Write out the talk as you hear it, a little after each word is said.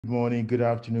Good morning, good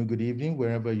afternoon, good evening,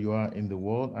 wherever you are in the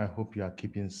world. I hope you are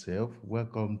keeping safe.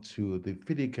 Welcome to the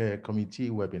FIDIC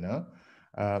Committee webinar.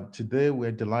 Today,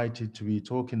 we're delighted to be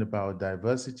talking about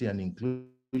diversity and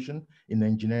inclusion in the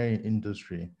engineering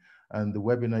industry. And the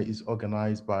webinar is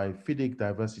organized by FIDIC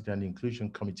Diversity and Inclusion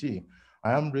Committee.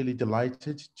 I am really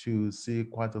delighted to see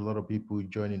quite a lot of people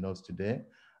joining us today.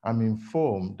 I'm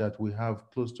informed that we have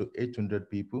close to 800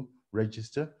 people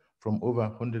registered from over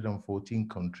 114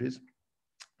 countries.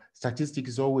 Statistics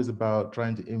is always about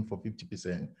trying to aim for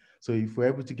 50%. So if we're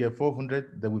able to get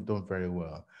 400, then we've done very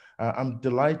well. I'm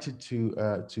delighted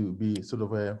to be sort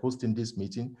of hosting this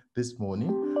meeting this morning.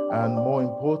 And more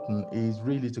important is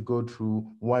really to go through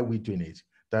why we're doing it.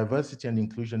 Diversity and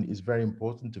inclusion is very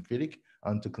important to FIDIC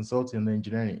and to consulting and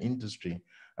engineering industry.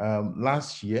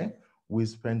 Last year, we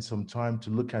spent some time to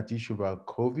look at the issue about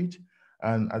COVID.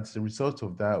 And as a result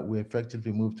of that, we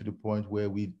effectively moved to the point where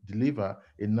we deliver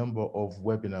a number of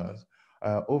webinars.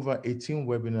 Over 18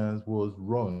 webinars was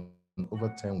run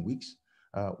over 10 weeks.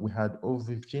 We had over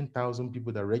 15,000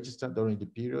 people that registered during the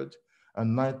period,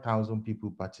 and 9,000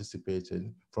 people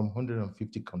participated from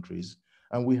 150 countries.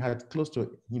 And we had close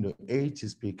to 80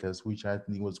 speakers, which I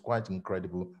think was quite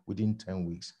incredible within 10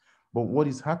 weeks. But what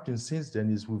is happening since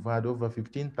then is we've had over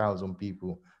 15,000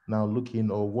 people now looking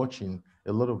or watching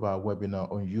a lot of our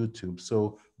webinar on YouTube.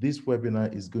 So this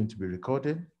webinar is going to be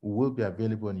recorded, will be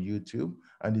available on YouTube,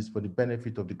 and is for the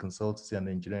benefit of the consultancy and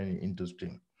engineering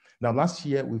industry. Now, last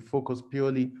year, we focused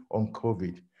purely on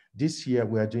COVID. This year,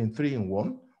 we are doing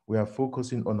 3-in-1. We are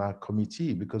focusing on our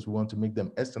committee because we want to make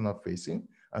them external facing.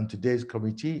 And today's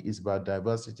committee is about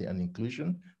diversity and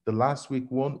inclusion. The last week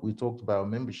one, we talked about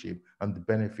membership and the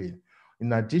benefit.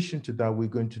 In addition to that, we're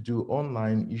going to do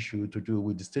online issue to do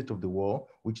with the state of the war,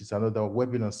 which is another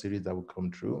webinar series that will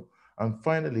come through. And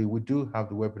finally, we do have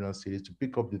the webinar series to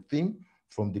pick up the theme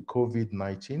from the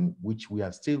COVID-19, which we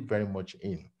are still very much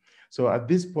in. So at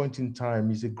this point in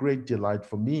time, it's a great delight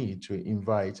for me to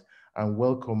invite and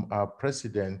welcome our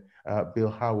president, Bill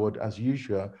Howard, as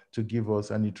usual, to give us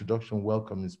an introduction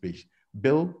welcoming speech.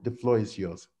 Bill, the floor is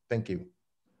yours. Thank you.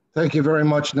 Thank you very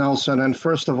much, Nelson. And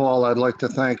first of all, I'd like to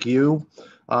thank you,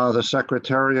 the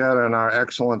Secretariat, and our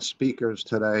excellent speakers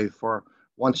today for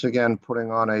once again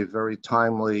putting on a very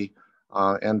timely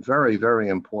and very, very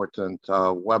important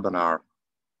webinar.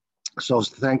 So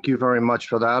thank you very much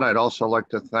for that. I'd also like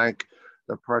to thank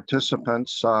the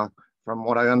participants from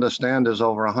what I understand is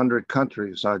over 100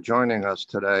 countries joining us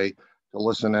today to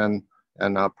listen in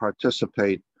and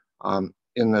participate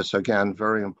in this, again,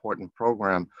 very important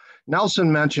program.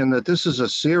 Nelson mentioned that this is a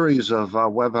series of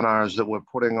webinars that we're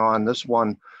putting on. This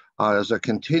one is a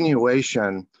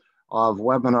continuation of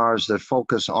webinars that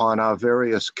focus on our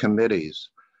various committees.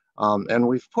 And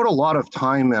we've put a lot of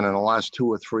time in the last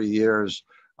 2 or 3 years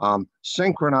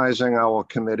synchronizing our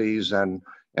committees and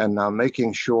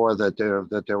making sure that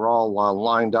they're all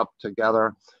lined up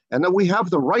together and that we have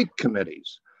the right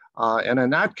committees. And in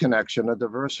that connection, the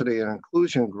Diversity and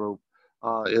Inclusion Group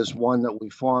is one that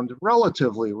we formed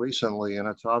relatively recently, and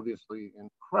it's obviously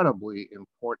incredibly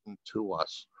important to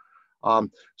us.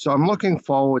 So I'm looking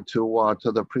forward to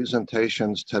the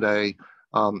presentations today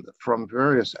from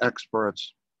various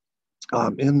experts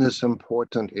in this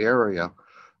important area.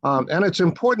 And it's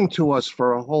important to us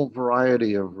for a whole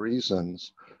variety of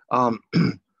reasons.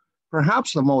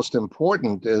 Perhaps the most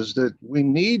important is that we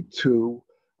need to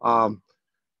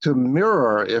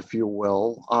mirror, if you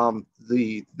will,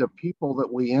 the people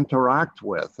that we interact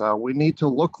with. We need to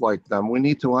look like them. We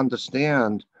need to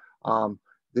understand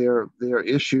their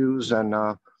issues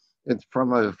and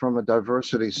from a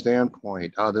diversity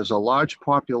standpoint. There's a large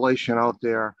population out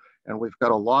there, and we've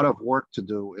got a lot of work to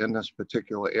do in this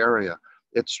particular area.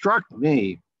 It struck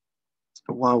me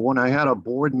when I had a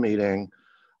board meeting,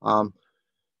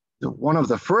 one of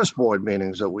the first board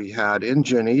meetings that we had in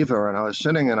Geneva, and I was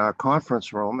sitting in our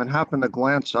conference room and happened to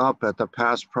glance up at the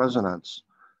past presidents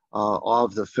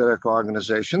of the FIDIC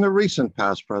organization, the recent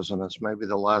past presidents, maybe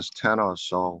the last 10 or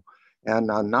so. And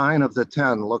 9 of the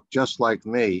 10 looked just like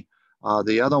me.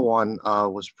 The other one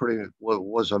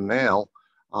was a male.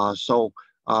 So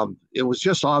it was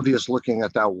just obvious looking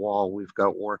at that wall, we've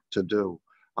got work to do.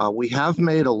 We have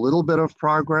made a little bit of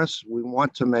progress. We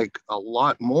want to make a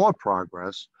lot more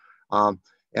progress.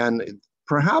 And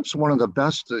perhaps one of the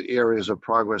best areas of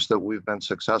progress that we've been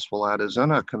successful at is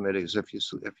in our committees. If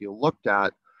you looked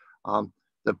at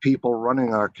the people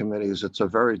running our committees, it's a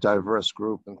very diverse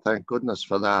group, and thank goodness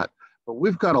for that. But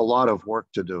we've got a lot of work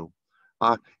to do.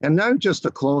 And then just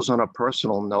to close on a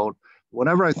personal note,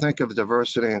 whenever I think of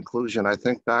diversity and inclusion, I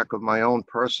think back of my own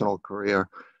personal career.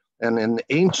 And in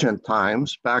ancient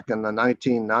times, back in the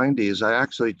 1990s, I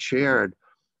actually chaired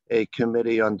a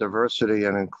committee on diversity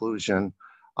and inclusion.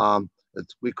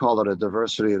 We call it a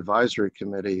diversity advisory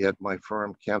committee at my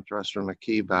firm, Camp Dresser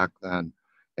McKee, back then.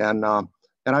 And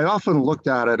I often looked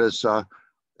at it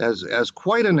as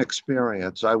quite an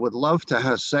experience. I would love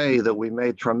to say that we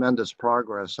made tremendous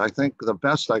progress. I think the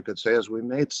best I could say is we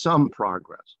made some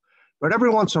progress. But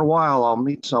every once in a while, I'll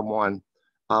meet someone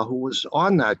who was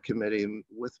on that committee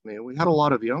with me. We had a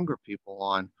lot of younger people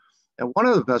on. And one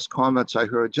of the best comments I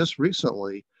heard just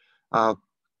recently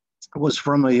was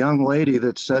from a young lady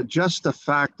that said just the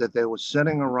fact that they were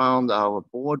sitting around our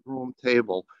boardroom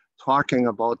table talking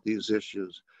about these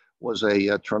issues was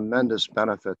a tremendous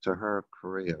benefit to her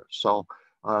career. So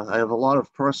I have a lot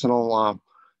of personal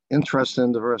interest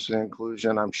in diversity and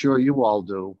inclusion. I'm sure you all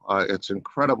do. It's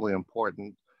incredibly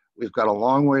important. We've got a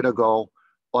long way to go,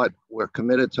 but we're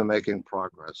committed to making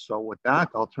progress. So with that,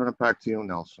 I'll turn it back to you,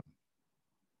 Nelson.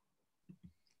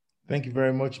 Thank you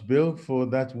very much, Bill, for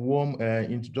that warm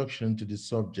introduction to the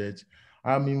subject.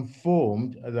 I'm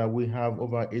informed that we have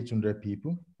over 800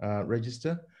 people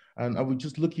registered, and I was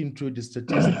just looking through the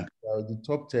statistics. The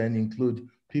top 10 include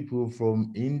people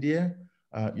from India,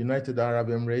 United Arab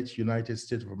Emirates, United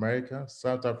States of America,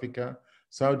 South Africa,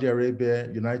 Saudi Arabia,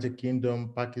 United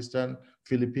Kingdom, Pakistan,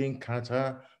 Philippines,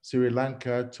 Qatar, Sri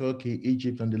Lanka, Turkey,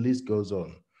 Egypt, and the list goes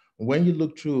on. When you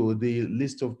look through the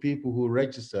list of people who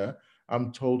register,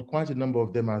 I'm told quite a number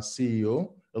of them are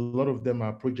CEO, a lot of them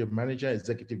are project manager,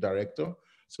 executive director,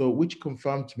 so which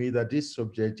confirmed to me that this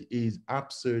subject is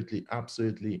absolutely,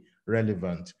 absolutely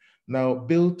relevant. Now,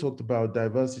 Bill talked about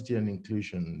diversity and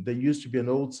inclusion. There used to be an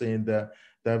old saying that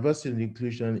diversity and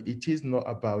inclusion, it is not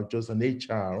about just an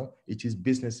HR, it is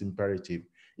business imperative.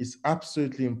 It's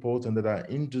absolutely important that our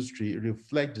industry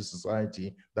reflect the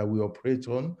society that we operate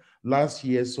on. Last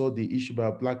year saw the issue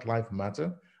about Black Lives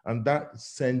Matter, and that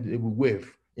sent a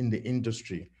wave in the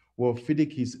industry. What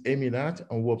FIDIC is aiming at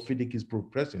and what FIDIC is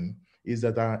progressing is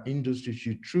that our industry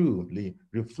should truly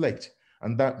reflect.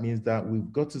 And that means that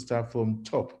we've got to start from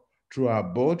top, through our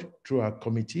board, through our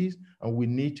committees, and we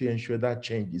need to ensure that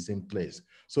change is in place.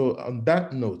 So on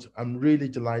that note, I'm really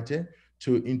delighted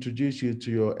to introduce you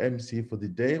to your MC for the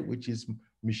day, which is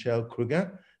Michele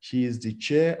Kruger. She is the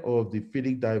chair of the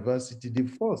FIDIC Diversity, the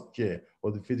first chair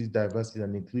of the FIDIC Diversity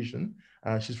and Inclusion.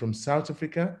 She's from South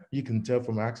Africa. You can tell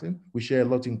from her accent. We share a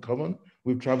lot in common.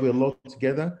 We've traveled a lot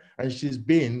together, and she's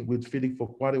been with FIDIC for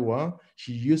quite a while.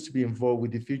 She used to be involved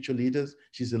with the Future Leaders.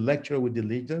 She's a lecturer with the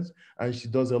Leaders, and she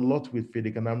does a lot with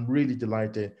FIDIC, and I'm really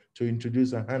delighted to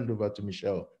introduce and hand over to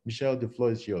Michele. Michele, the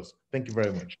floor is yours. Thank you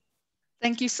very much.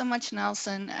 Thank you so much,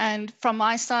 Nelson. And from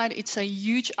my side, it's a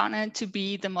huge honor to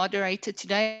be the moderator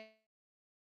today.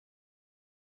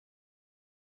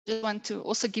 I just want to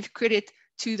also give credit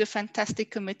to the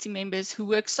fantastic committee members who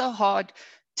work so hard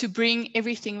to bring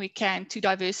everything we can to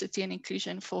diversity and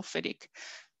inclusion for FIDIC.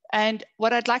 And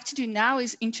what I'd like to do now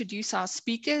is introduce our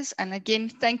speakers. And again,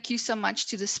 thank you so much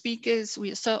to the speakers.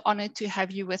 We are so honored to have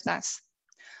you with us.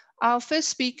 Our first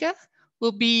speaker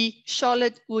will be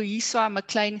Charlotte Vuyiswa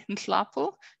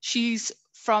McClain-Nhlapo. She's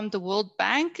from the World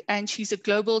Bank and she's a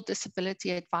global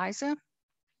disability advisor.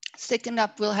 Second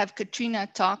up, we'll have Katriina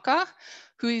Tahka,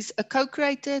 who is a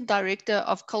co-creator, director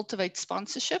of Cultivate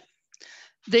Sponsorship.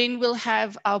 Then we'll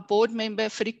have our board member,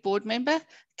 FIDIC board member,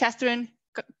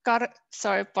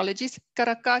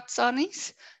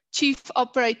 Karakatsanis, Chief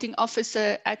Operating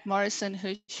Officer at Morrison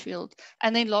Hirschfield.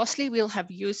 And then lastly, we'll have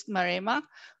Joost Merema,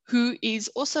 who is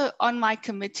also on my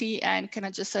committee and can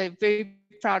I just say, very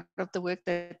proud of the work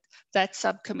that that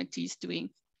subcommittee is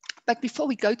doing. But before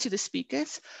we go to the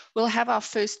speakers, we'll have our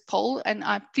first poll, and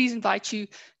I please invite you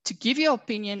to give your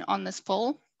opinion on this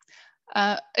poll.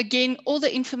 Again, all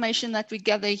the information that we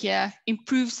gather here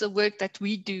improves the work that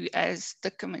we do as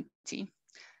the committee.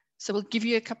 So we'll give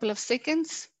you a couple of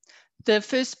seconds. The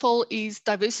first poll is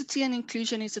diversity and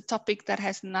inclusion is a topic that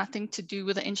has nothing to do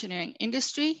with the engineering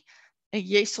industry. A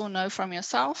yes or no from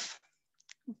yourself.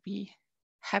 We'll be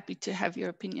happy to have your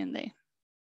opinion there.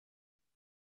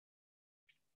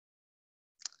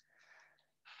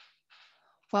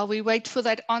 While we wait for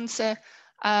that answer,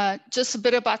 just a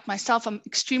bit about myself. I'm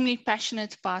extremely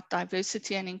passionate about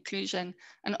diversity and inclusion,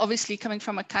 and obviously coming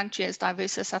from a country as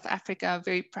diverse as South Africa, I'm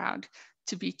very proud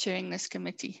to be chairing this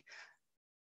committee.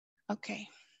 Okay,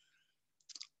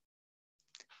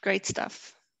 great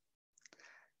stuff.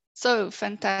 So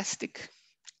fantastic.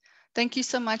 Thank you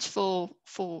so much for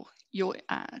your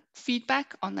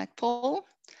feedback on that poll.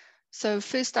 So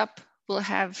first up, we'll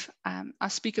have our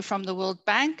speaker from the World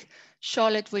Bank,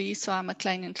 Charlotte Vuyiswa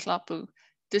McClain-Nhlapo,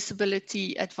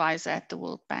 Disability Advisor at the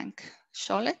World Bank.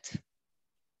 Charlotte?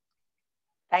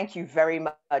 Thank you very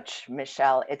much,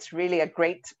 Michelle. It's really a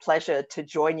great pleasure to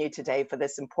join you today for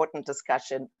this important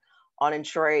discussion on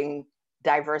ensuring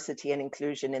diversity and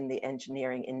inclusion in the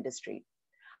engineering industry.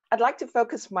 I'd like to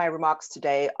focus my remarks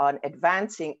today on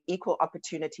advancing equal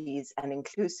opportunities and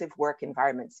inclusive work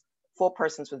environments for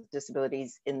persons with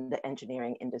disabilities in the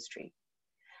engineering industry.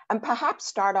 And perhaps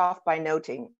start off by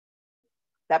noting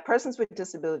that persons with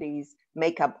disabilities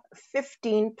make up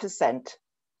 15%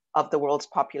 of the world's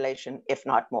population, if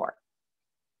not more.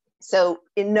 So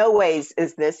in no ways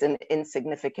is this an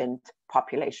insignificant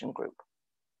population group.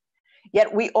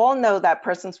 Yet we all know that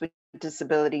persons with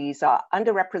disabilities are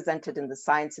underrepresented in the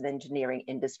science and engineering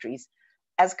industries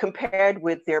as compared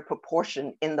with their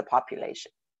proportion in the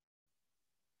population.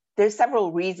 There's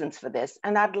several reasons for this,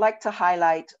 and I'd like to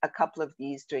highlight a couple of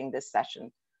these during this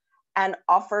session and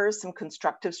offer some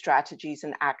constructive strategies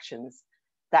and actions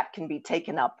that can be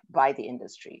taken up by the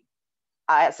industry.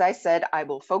 As I said, I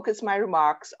will focus my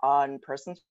remarks on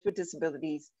persons with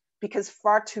disabilities because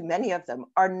far too many of them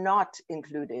are not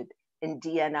included in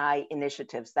D&I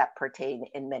initiatives that pertain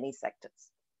in many sectors.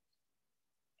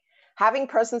 Having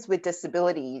persons with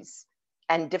disabilities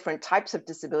and different types of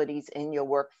disabilities in your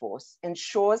workforce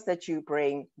ensures that you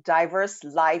bring diverse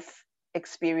life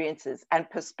experiences and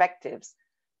perspectives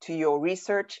to your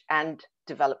research and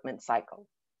development cycle.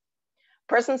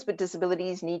 Persons with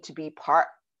disabilities need to be part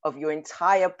of your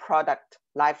entire product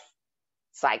life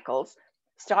cycles,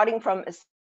 starting from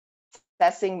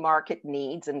assessing market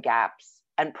needs and gaps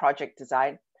and project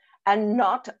design, and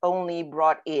not only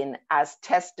brought in as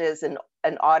testers and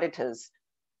auditors,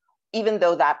 even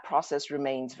though that process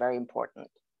remains very important.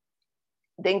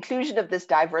 The inclusion of this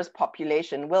diverse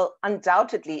population will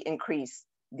undoubtedly increase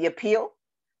the appeal,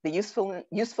 the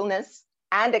usefulness,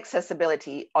 and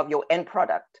accessibility of your end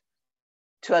product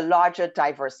to a larger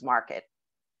diverse market.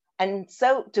 And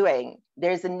so doing,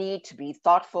 there's a need to be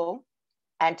thoughtful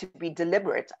and to be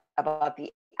deliberate about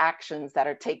the actions that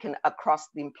are taken across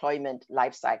the employment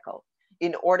lifecycle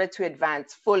in order to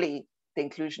advance fully the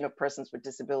inclusion of persons with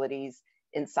disabilities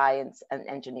in science and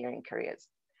engineering careers.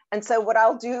 And so what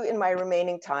I'll do in my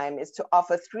remaining time is to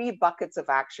offer 3 buckets of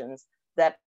actions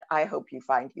that I hope you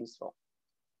find useful.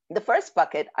 The first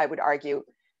bucket, I would argue,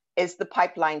 is the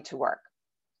pipeline to work.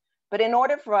 But in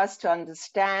order for us to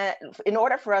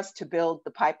build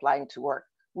the pipeline to work,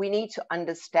 we need to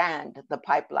understand the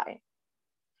pipeline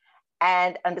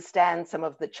and understand some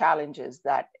of the challenges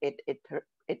that it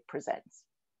presents.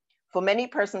 For many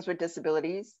persons with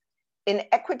disabilities,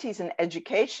 inequities in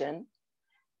education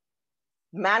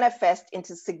manifest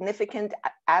into significant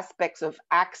aspects of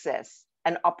access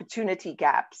and opportunity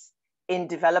gaps in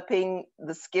developing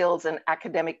the skills and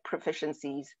academic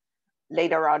proficiencies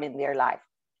later on in their life.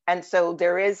 And so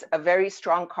there is a very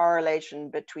strong correlation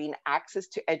between access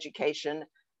to education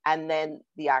and then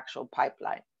the actual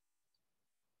pipeline.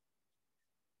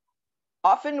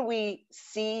 Often we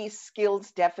see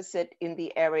skills deficit in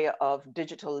the area of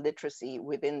digital literacy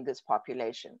within this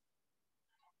population.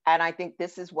 And I think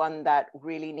this is one that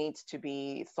really needs to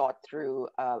be thought through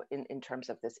in terms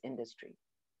of this industry.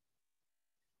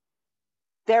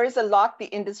 There is a lot the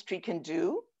industry can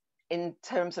do in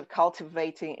terms of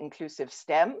cultivating inclusive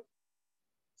STEM,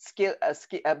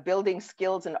 building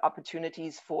skills and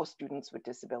opportunities for students with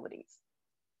disabilities.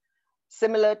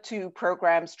 Similar to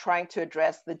programs trying to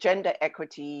address the gender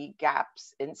equity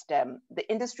gaps in STEM, the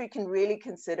industry can really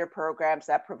consider programs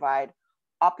that provide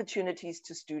opportunities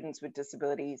to students with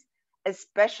disabilities,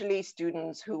 especially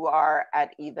students who are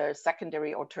at either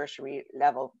secondary or tertiary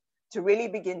level, to really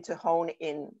begin to hone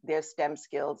in their STEM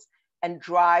skills and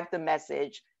drive the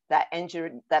message that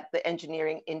the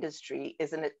engineering industry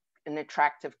is an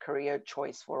attractive career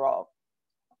choice for all.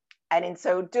 And in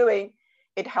so doing,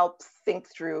 it helps think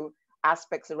through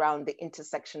aspects around the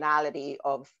intersectionality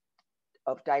of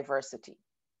diversity.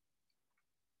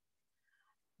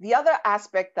 The other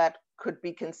aspect that could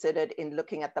be considered in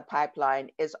looking at the pipeline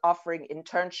is offering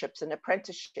internships and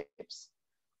apprenticeships,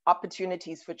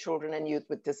 opportunities for children and youth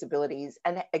with disabilities,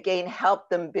 and again, help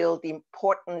them build the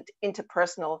important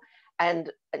interpersonal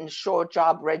and ensure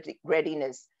job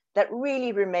readiness that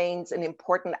really remains an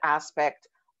important aspect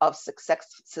of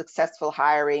successful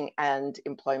hiring and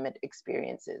employment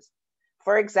experiences.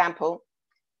 For example,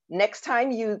 next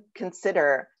time you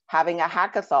consider having a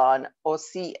hackathon or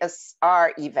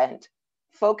CSR event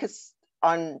focused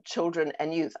on children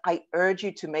and youth, I urge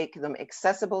you to make them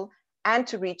accessible and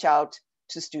to reach out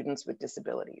to students with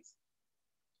disabilities.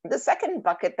 The second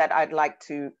bucket that I'd like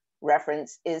to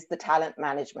reference is the talent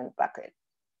management bucket.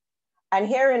 And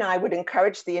herein, I would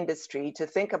encourage the industry to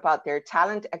think about their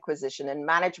talent acquisition and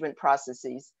management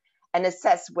processes and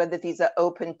assess whether these are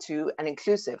open to and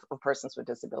inclusive of persons with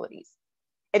disabilities.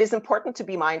 It is important to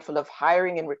be mindful of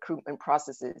hiring and recruitment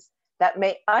processes that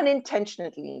may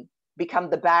unintentionally become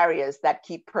the barriers that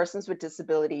keep persons with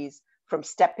disabilities from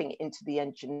stepping into the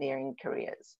engineering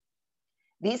careers.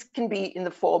 These can be in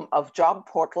the form of job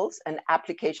portals and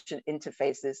application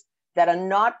interfaces that are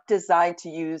not designed to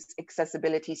use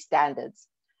accessibility standards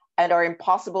and are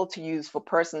impossible to use for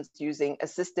persons using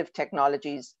assistive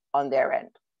technologies on their end.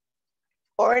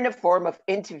 Or in a form of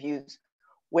interviews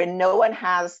where no one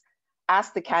has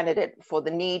asked the candidate for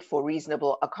the need for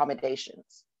reasonable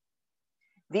accommodations.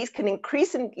 These can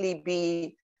increasingly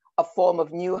be a form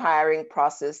of new hiring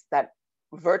process that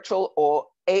virtual or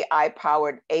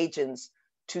AI-powered agents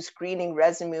to screening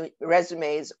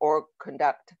resumes or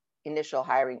conduct initial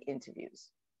hiring interviews.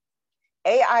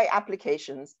 AI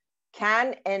applications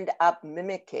can end up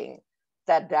mimicking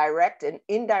that direct and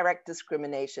indirect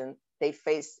discrimination they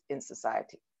face in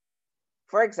society.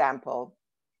 For example,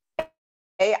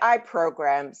 AI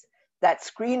programs that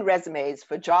screen resumes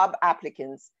for job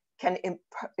applicants can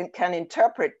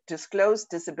interpret disclosed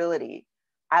disability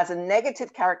as a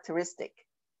negative characteristic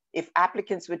if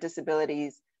applicants with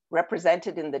disabilities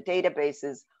represented in the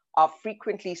databases are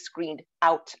frequently screened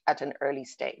out at an early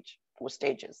stage or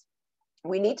stages.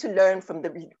 We need to learn from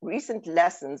the recent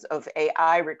lessons of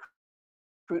AI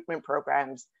recruitment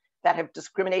programs that have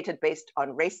discriminated based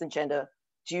on race and gender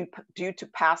due to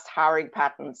past hiring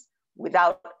patterns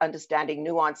without understanding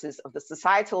nuances of the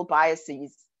societal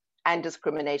biases and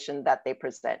discrimination that they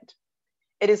present.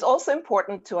 It is also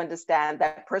important to understand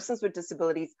that persons with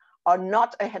disabilities are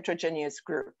not a heterogeneous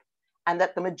group, and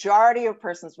that the majority of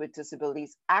persons with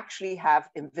disabilities actually have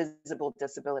invisible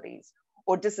disabilities,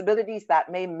 or disabilities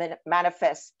that may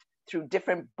manifest through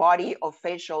different body or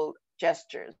facial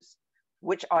gestures,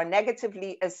 which are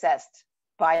negatively assessed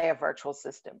by a virtual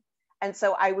system. And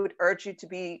so I would urge you to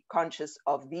be conscious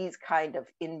of these kind of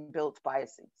inbuilt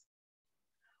biases.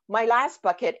 My last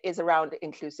bucket is around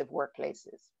inclusive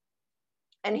workplaces.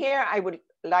 And here I would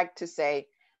like to say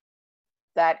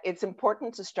that it's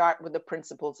important to start with the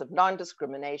principles of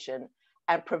non-discrimination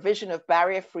and provision of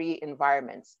barrier-free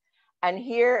environments. And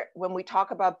here, when we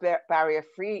talk about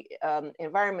barrier-free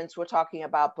environments, we're talking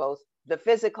about both the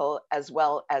physical as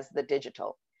well as the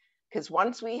digital. Because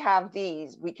once we have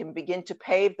these, we can begin to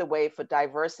pave the way for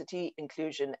diversity,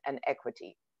 inclusion, and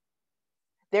equity.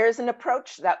 There is an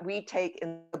approach that we take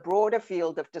in the broader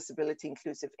field of disability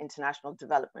inclusive international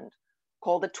development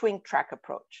called the twin track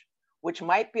approach, which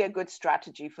might be a good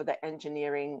strategy for the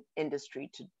engineering industry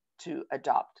to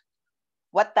adopt.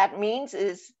 What that means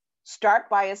is start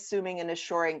by assuming and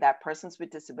assuring that persons with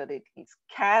disabilities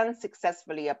can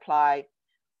successfully apply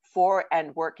for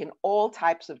and work in all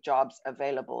types of jobs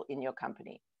available in your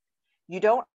company. You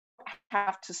don't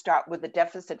have to start with the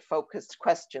deficit-focused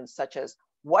questions such as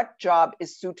what job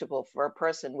is suitable for a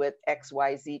person with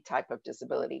XYZ type of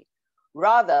disability.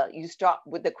 Rather, you start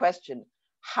with the question,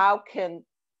 how can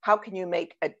you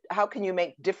make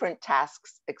different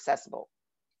tasks accessible?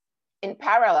 In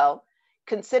parallel,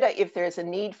 consider if there's a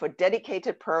need for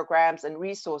dedicated programs and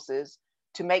resources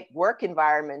to make work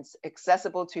environments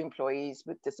accessible to employees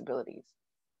with disabilities.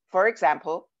 For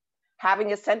example,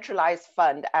 having a centralized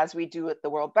fund, as we do at the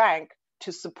World Bank,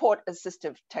 to support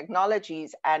assistive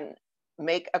technologies and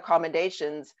make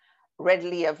accommodations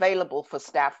readily available for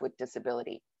staff with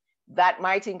disability. That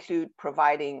might include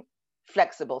providing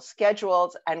flexible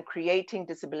schedules and creating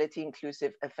disability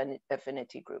inclusive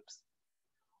affinity groups.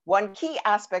 One key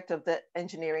aspect of the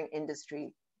engineering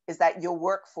industry is that your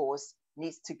workforce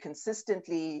needs to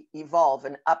consistently evolve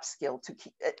and upskill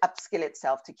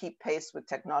itself to keep pace with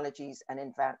technologies and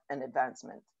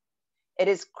advancement. It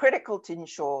is critical to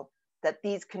ensure that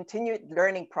these continued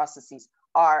learning processes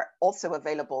are also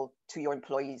available to your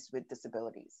employees with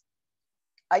disabilities.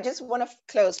 I just want to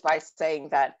close by saying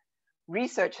that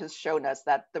research has shown us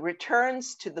that the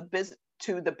returns to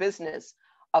the business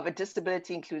of a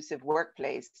disability inclusive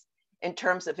workplace in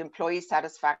terms of employee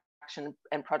satisfaction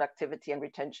and productivity and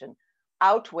retention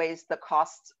outweighs the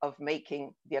costs of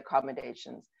making the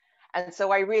accommodations. And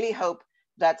so I really hope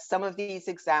that some of these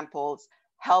examples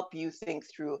help you think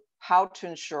through how to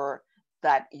ensure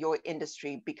that your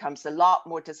industry becomes a lot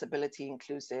more disability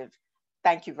inclusive.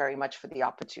 Thank you very much for the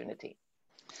opportunity.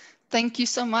 Thank you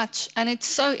so much. And it's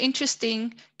so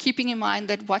interesting, keeping in mind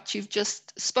that what you've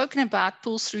just spoken about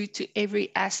pulls through to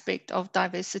every aspect of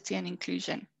diversity and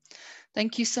inclusion.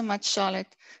 Thank you so much,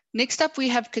 Charlotte. Next up, we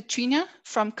have Katriina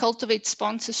from Cultivate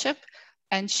Sponsorship,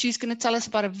 and she's going to tell us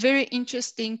about a very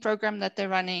interesting program that they're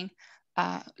running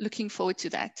looking forward to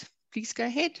that. Please go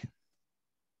ahead.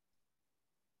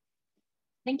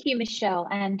 Thank you, Michelle,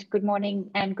 and good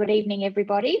morning and good evening,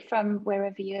 everybody, from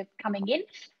wherever you're coming in.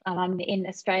 I'm in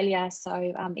Australia,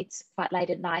 so it's quite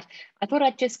late at night. I thought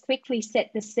I'd just quickly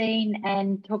set the scene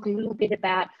and talk a little bit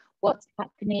about what's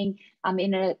happening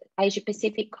in an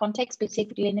Asia-Pacific context,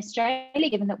 specifically in Australia,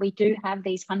 given that we do have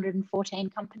these 114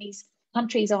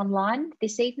 countries online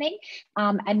this evening,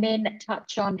 and then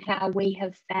touch on how we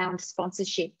have found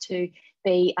sponsorship to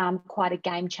be quite a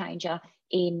game changer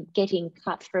in getting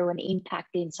cut through and impact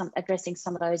in addressing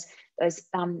some of those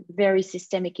very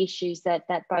systemic issues that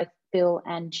both Bill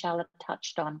and Charlotte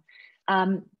touched on.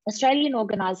 Australian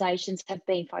organisations have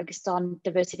been focused on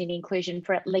diversity and inclusion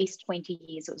for at least 20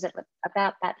 years. It was at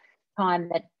about that time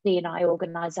that D&I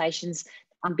organisations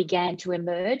began to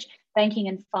emerge. Banking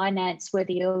and finance were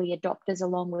the early adopters,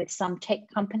 along with some tech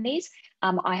companies.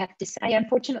 I have to say,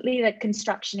 unfortunately, that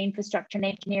construction, infrastructure and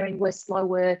engineering were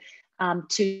slower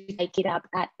to take it up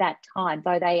at that time,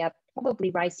 though they are probably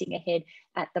racing ahead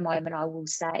at the moment, I will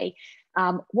say.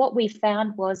 What we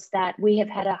found was that we have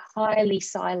had a highly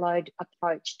siloed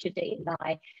approach to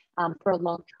D&I for a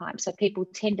long time. So people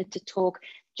tended to talk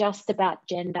just about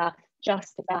gender,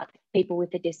 just about people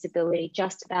with a disability,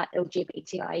 just about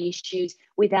LGBTI issues,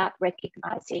 without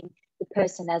recognising the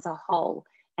person as a whole.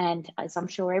 And as I'm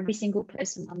sure every single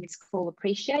person on this call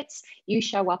appreciates, you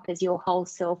show up as your whole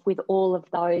self with all of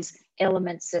those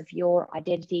elements of your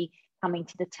identity coming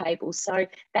to the table. So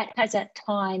that has at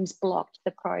times blocked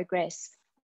the progress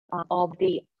of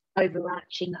the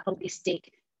overarching holistic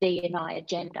D&I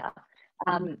agenda.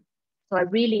 So I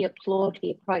really applaud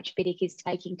the approach FIDIC is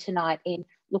taking tonight in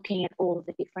looking at all of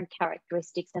the different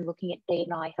characteristics and looking at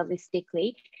D&I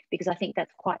holistically, because I think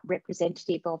that's quite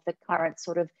representative of the current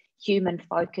sort of human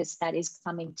focus that is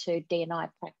coming to D&I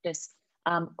practice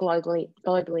globally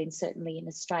and certainly in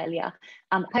Australia.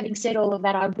 Having said all of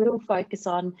that, I will focus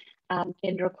on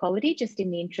gender equality just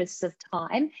in the interests of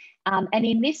time. And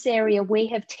in this area, we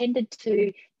have tended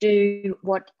to do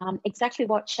exactly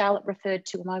what Charlotte referred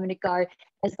to a moment ago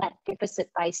as that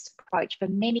deficit-based approach. For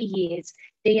many years,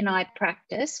 D&I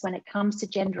practice, when it comes to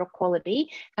gender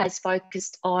equality, has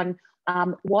focused on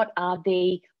what are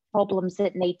the problems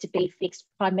that need to be fixed,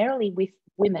 primarily with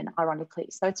women, ironically.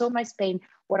 So it's almost been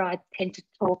what I tend to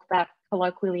talk about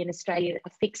colloquially in Australia, a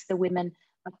fix the women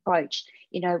approach.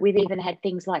 You know, we've even had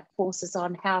things like courses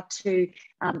on how to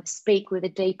speak with a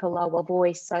deeper, lower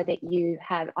voice so that you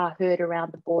are heard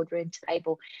around the boardroom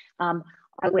table.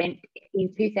 I went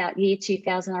in year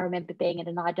 2000, I remember being at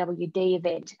an IWD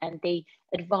event, and the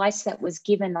advice that was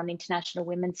given on International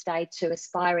Women's Day to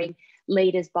aspiring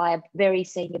leaders by a very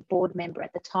senior board member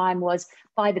at the time was,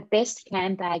 buy the best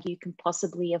handbag you can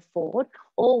possibly afford,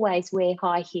 always wear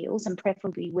high heels and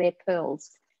preferably wear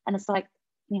pearls. And it's like,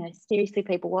 you know, seriously,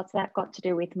 people, what's that got to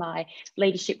do with my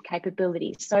leadership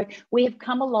capabilities? So we have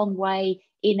come a long way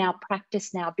in our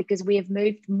practice now, because we have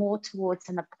moved more towards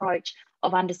an approach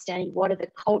of understanding what are the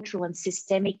cultural and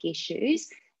systemic issues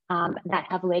that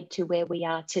have led to where we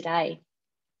are today.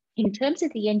 In terms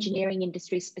of the engineering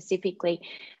industry specifically,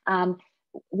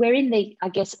 we're in the, I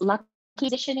guess, lucky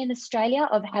position in Australia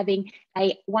of having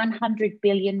a $100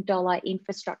 billion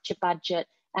infrastructure budget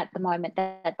at the moment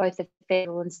that both the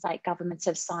federal and state governments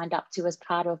have signed up to as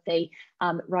part of the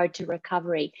Road to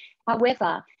Recovery.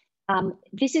 However,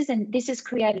 this has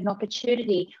created an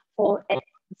opportunity for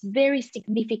very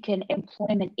significant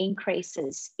employment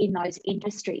increases in those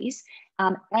industries,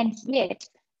 and yet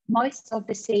most of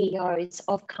the CEOs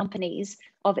of companies,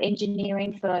 of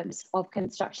engineering firms, of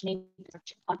construction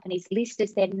infrastructure companies list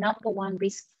as their #1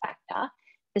 risk factor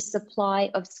the supply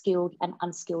of skilled and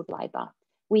unskilled labour.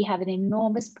 We have an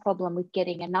enormous problem with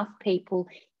getting enough people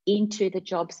into the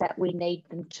jobs that we need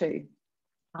them to.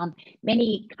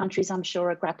 Many countries, I'm sure,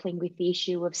 are grappling with the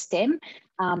issue of STEM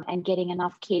and getting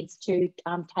enough kids to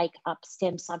take up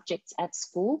STEM subjects at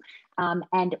school,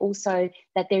 and also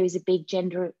that there is a big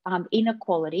gender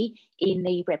inequality in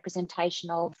the representation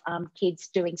of kids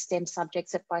doing STEM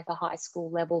subjects at both a high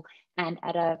school level and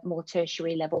at a more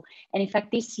tertiary level. And in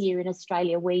fact, this year in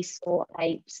Australia, we saw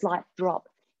a slight drop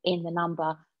in the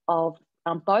number of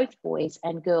both boys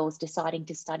and girls deciding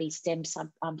to study STEM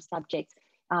subjects.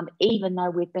 Even though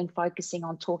we've been focusing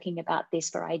on talking about this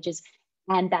for ages,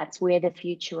 and that's where the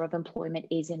future of employment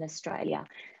is in Australia.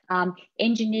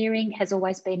 Engineering has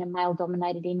always been a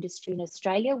male-dominated industry in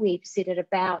Australia. We sit at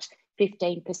about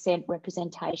 15%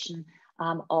 representation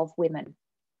of women.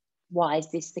 Why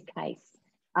is this the case?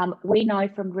 We know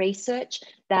from research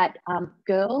that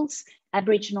girls,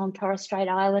 Aboriginal and Torres Strait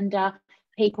Islander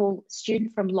people,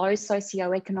 students from low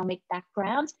socioeconomic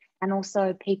backgrounds, and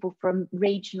also people from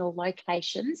regional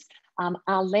locations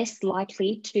are less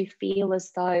likely to feel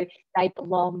as though they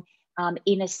belong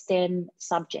in a STEM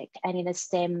subject and in a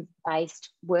STEM-based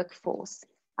workforce.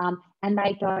 And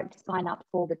they don't sign up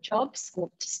for the jobs or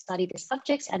to study the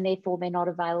subjects, and therefore they're not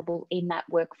available in that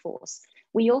workforce.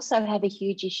 We also have a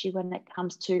huge issue when it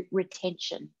comes to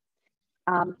retention.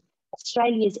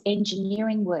 Australia's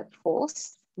engineering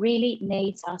workforce really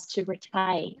needs us to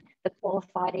retain the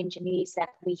qualified engineers that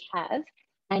we have,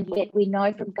 and yet we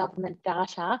know from government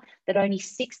data that only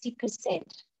 60%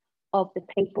 of the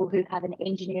people who have an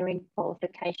engineering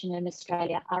qualification in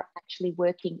Australia are actually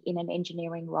working in an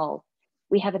engineering role.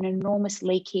 We have an enormous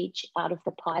leakage out of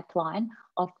the pipeline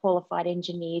of qualified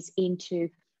engineers into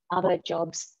other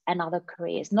jobs and other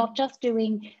careers, not just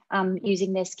doing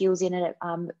using their skills in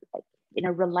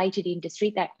a related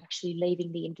industry, they're actually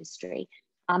leaving the industry.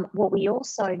 What we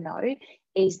also know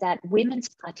is that women's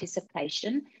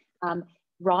participation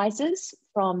rises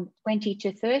from 20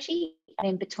 to 30,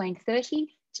 and between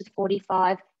 30 to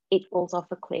 45, it falls off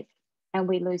a cliff and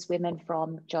we lose women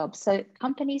from jobs. So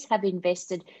companies have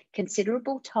invested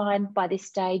considerable time by this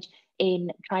stage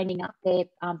in training up their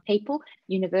people.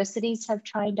 Universities have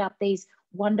trained up these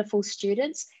wonderful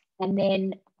students, and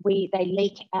then they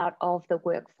leak out of the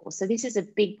workforce. So this is a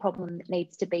big problem that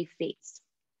needs to be fixed.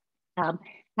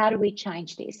 How do we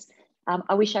change this?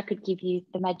 I wish I could give you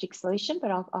the magic solution,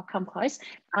 but I'll come close.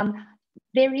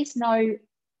 There is no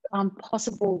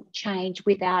possible change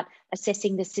without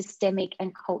assessing the systemic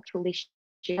and cultural issues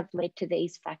that have led to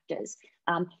these factors.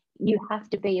 You have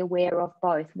to be aware of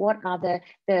both. What are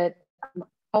the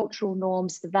cultural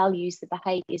norms, the values, the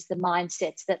behaviours, the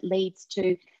mindsets that leads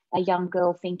to a young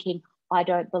girl thinking, I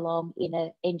don't belong in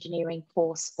an engineering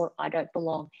course, or I don't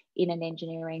belong in an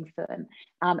engineering firm.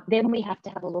 Then we have to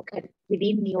have a look at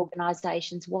within the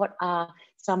organisations, what are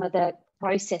some of the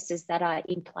processes that are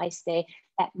in place there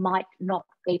that might not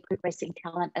be progressing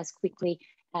talent as quickly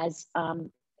as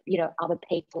other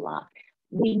people are.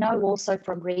 We know also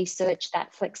from research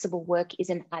that flexible work is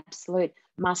an absolute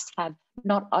must-have,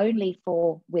 not only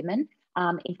for women,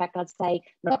 in fact, I'd say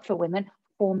not for women,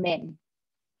 for men.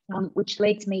 Which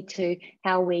leads me to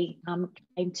how we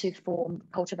came to form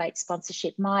Cultivate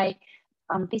Sponsorship. My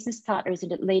business partner is a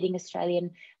leading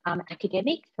Australian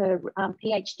academic. Her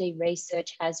PhD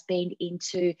research has been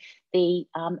into the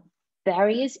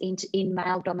barriers in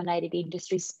male-dominated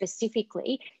industries,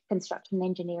 specifically construction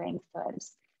engineering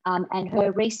firms. And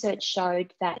her research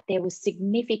showed that there was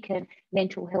significant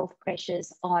mental health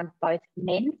pressures on both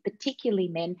men, particularly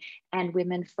men and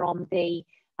women, from the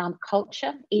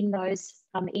culture in those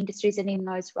industries and in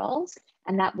those roles,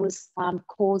 and that was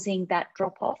causing that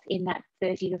drop-off in that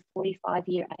 30 to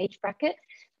 45-year age bracket.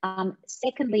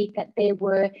 Secondly, that there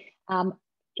were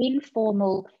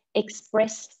informal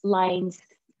express lanes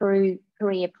through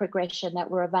career progression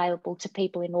that were available to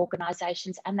people in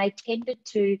organisations, and they tended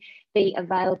to be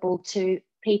available to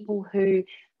people who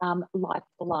like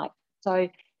for like. So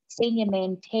senior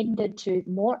men tended to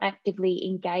more actively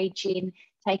engage in,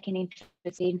 take an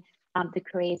interest in the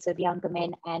careers of younger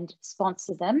men and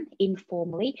sponsor them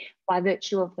informally by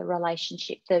virtue of the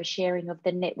relationship, the sharing of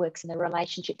the networks and the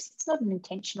relationships. It's not an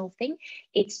intentional thing,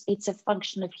 it's a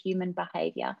function of human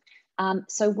behaviour.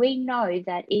 So we know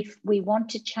that if we want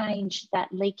to change that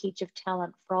leakage of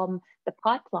talent from the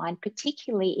pipeline,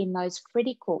 particularly in those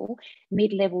critical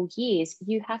mid-level years,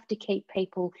 you have to keep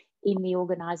people in the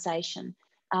organisation.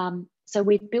 So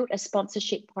we've built a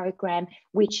sponsorship program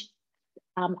which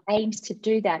aims to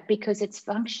do that, because it's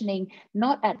functioning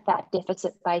not at that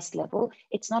deficit-based level.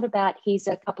 It's not about here's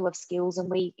a couple of skills and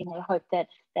we hope that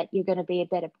you're going to be a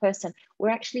better person. We're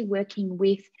actually working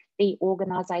with the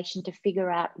organisation to figure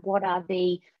out what are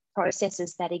the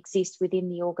processes that exist within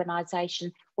the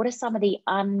organisation. What are some of the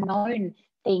unknown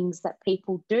things that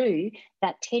people do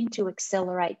that tend to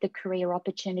accelerate the career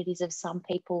opportunities of some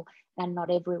people and not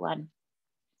everyone?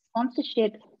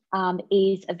 Sponsorship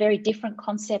is a very different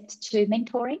concept to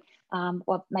mentoring.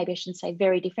 Well, maybe I shouldn't say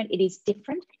very different, it is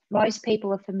different. Most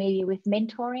people are familiar with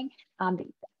mentoring.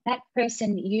 That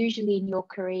person usually in your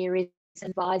career is an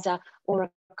advisor or a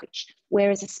coach,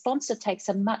 whereas a sponsor takes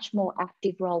a much more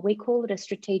active role. We call it a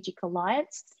strategic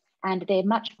alliance, and they're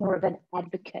much more of an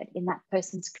advocate in that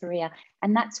person's career,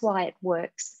 and that's why it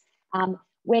works.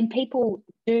 When people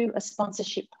do a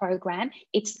sponsorship program,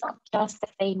 it's not just the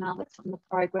female that's on the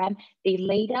program, the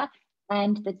leader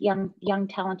and the young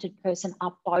talented person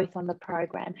are both on the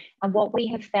program. And what we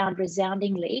have found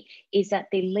resoundingly is that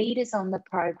the leaders on the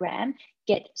program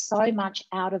get so much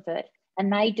out of it,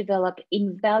 and they develop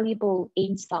invaluable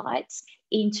insights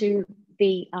into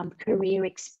the career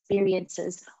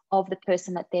experiences of the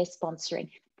person that they're sponsoring.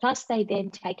 Plus, they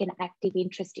then take an active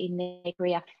interest in their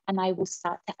career and they will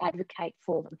start to advocate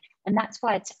for them. And that's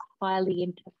why it's highly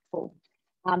impactful.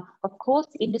 Of course,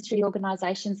 industry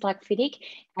organisations like FIDIC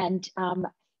and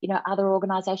other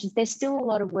organisations, there's still a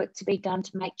lot of work to be done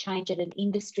to make change at an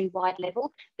industry-wide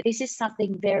level. But this is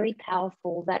something very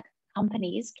powerful that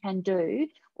companies can do,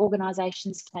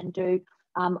 organisations can do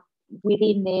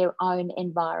within their own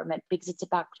environment, because it's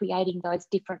about creating those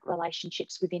different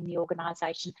relationships within the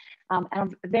organisation. And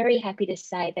I'm very happy to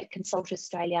say that Consult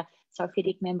Australia, so a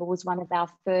FIDIC member, was one of our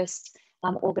first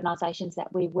organisations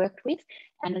that we worked with,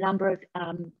 and a number of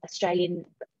Australian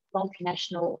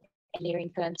multinational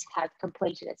engineering firms have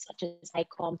completed it, such as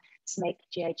ACOM, SMEC,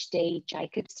 GHD,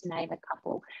 Jacobs, to name a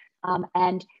couple.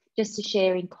 And just to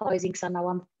share in closing, because I know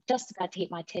I'm just about to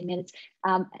hit my 10 minutes,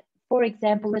 for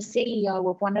example, the CEO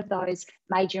of one of those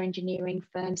major engineering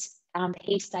firms,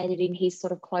 he stated in his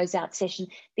sort of closeout session,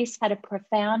 this had a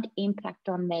profound impact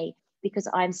on me because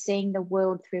I'm seeing the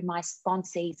world through my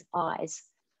sponsees' eyes.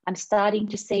 I'm starting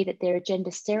to see that there are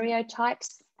gender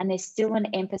stereotypes and there's still an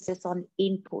emphasis on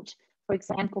input. For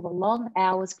example, the long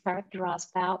hours characterised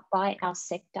by our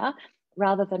sector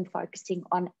rather than focusing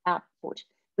on output,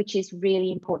 which is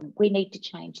really important. We need to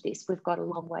change this. We've got a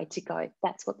long way to go.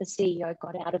 That's what the CEO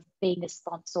got out of being a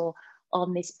sponsor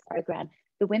on this program.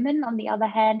 The women, on the other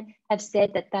hand, have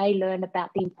said that they learn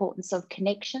about the importance of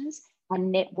connections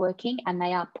and networking, and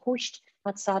they are pushed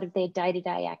outside of their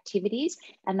day-to-day activities,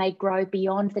 and they grow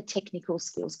beyond the technical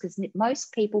skills, because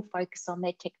most people focus on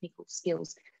their technical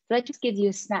skills. So that just gives you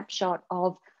a snapshot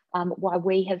of why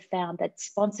we have found that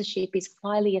sponsorship is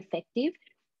highly effective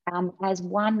as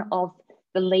one of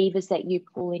the levers that you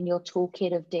pull in your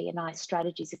toolkit of D&I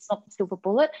strategies. It's not the silver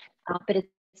bullet, but it's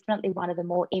definitely one of the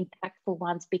more impactful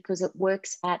ones because it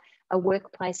works at a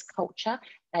workplace culture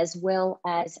as well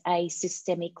as a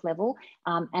systemic level,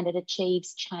 and it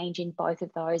achieves change in both of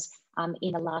those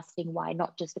in a lasting way,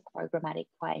 not just a programmatic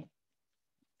way.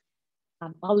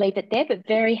 I'll leave it there, but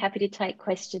very happy to take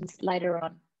questions later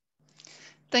on.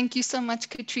 Thank you so much,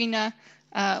 Katriina.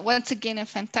 Once again, a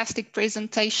fantastic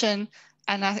presentation.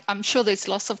 And I'm sure there's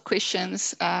lots of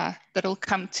questions that'll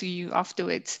come to you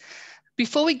afterwards.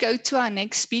 Before we go to our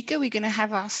next speaker, we're going to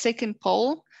have our second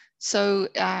poll. So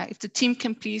if the team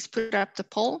can please put up the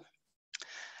poll.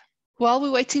 While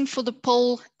we're waiting for the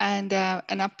poll, and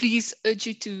I please urge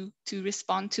you to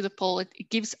respond to the poll. It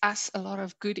gives us a lot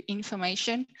of good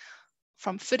information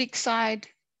from FIDIC side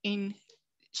in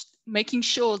making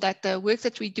sure that the work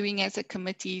that we're doing as a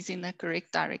committee is in the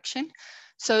correct direction.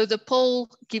 So the poll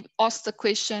asks the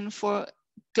question: for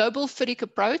global FIDIC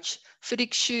approach,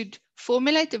 FIDIC should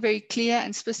formulate a very clear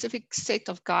and specific set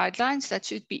of guidelines that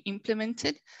should be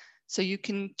implemented. So you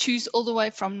can choose all the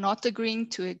way from not agreeing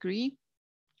to agree.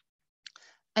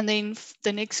 And then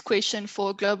the next question: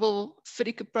 for global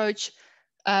FIDIC approach,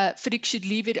 FIDIC should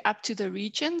leave it up to the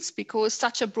regions because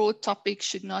such a broad topic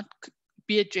should not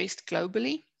be addressed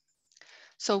globally.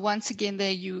 So once again,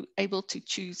 there you're able to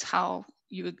choose how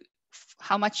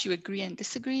much you agree and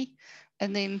disagree.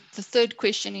 And then the third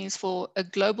question is: for a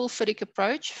global FIDIC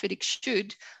approach, FIDIC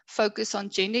should focus on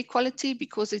gender equality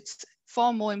because it's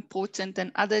far more important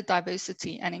than other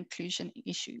diversity and inclusion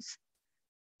issues.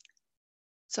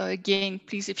 So again,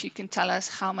 please, if you can tell us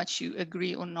how much you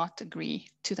agree or not agree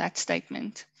to that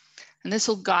statement. And this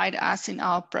will guide us in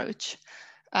our approach.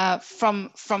 From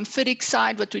FIDIC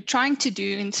side, what we're trying to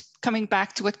do, and coming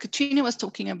back to what Katriina was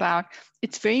talking about,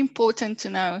 it's very important to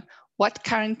know what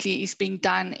currently is being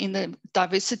done in the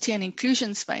diversity and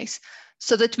inclusion space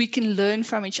so that we can learn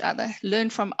from each other, learn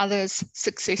from others'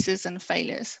 successes and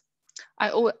failures.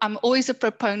 I'm always a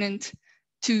proponent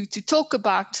to talk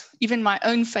about even my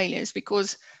own failures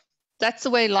because that's the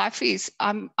way life is.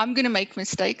 I'm going to make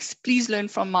mistakes. Please learn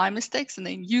from my mistakes and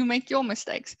then you make your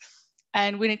mistakes.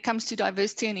 And when it comes to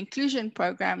diversity and inclusion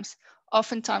programs,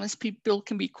 oftentimes people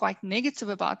can be quite negative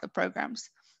about the programs.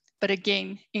 But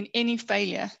again, in any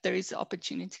failure, there is the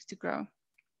opportunity to grow.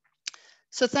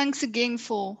 So thanks again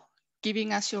for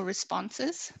giving us your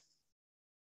responses.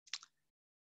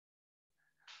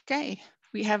 Okay,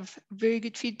 we have very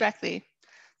good feedback there.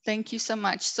 Thank you so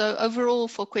much. So overall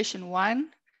for question 1,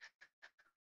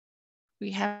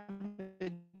 we have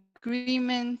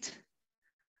agreement.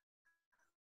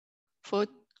 For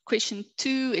question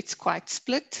 2, it's quite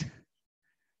split.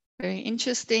 Very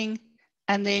interesting.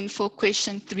 And then for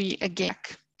question 3, again.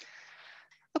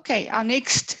 Okay, our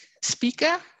next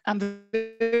speaker, I'm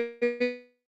very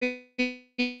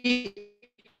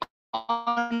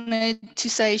honored to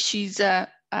say she's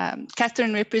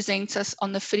Catherine represents us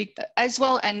on the FIDIC as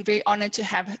well, and very honored to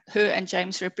have her and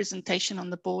James' representation on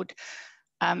the board.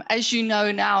 As you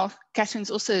know now,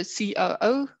 Catherine's also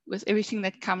COO with everything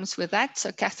that comes with that.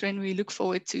 So Catherine, we look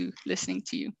forward to listening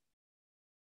to you.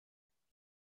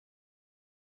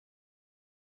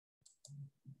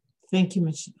 Thank you,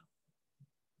 Michelle.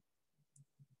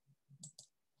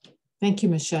 Thank you,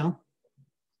 Michelle.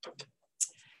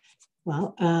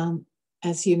 Well,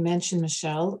 as you mentioned,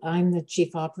 Michelle, I'm the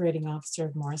Chief Operating Officer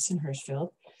of Morrison Hershfield.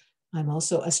 I'm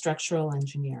also a structural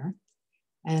engineer.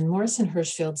 And Morrison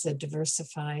Hershfield's a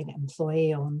diversified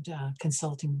employee-owned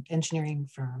consulting engineering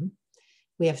firm.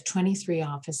 We have 23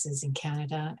 offices in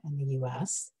Canada and the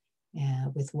US,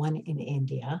 with one in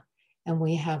India, and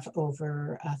we have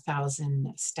over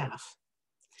 1,000 staff.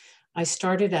 I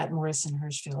started at Morrison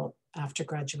Hershfield after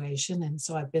graduation, and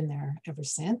so I've been there ever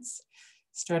since,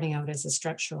 starting out as a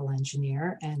structural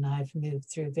engineer, and I've moved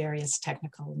through various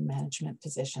technical and management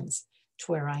positions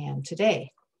to where I am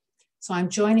today. So I'm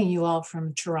joining you all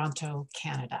from Toronto,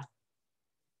 Canada.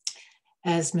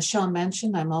 As Michelle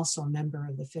mentioned, I'm also a member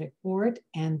of the FIDIC board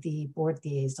and the board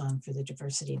liaison for the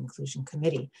Diversity and Inclusion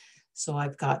Committee. So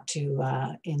I've got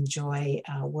to enjoy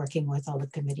working with all the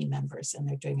committee members, and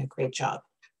they're doing a great job.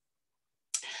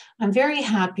 I'm very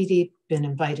happy to have been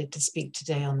invited to speak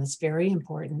today on this very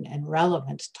important and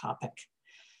relevant topic.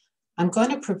 I'm going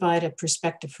to provide a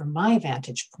perspective from my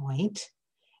vantage point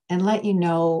and let you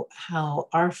know how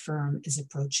our firm is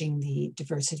approaching the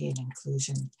diversity and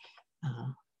inclusion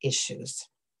issues.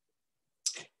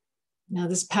 Now,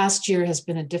 this past year has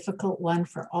been a difficult one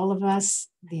for all of us.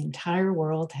 The entire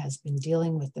world has been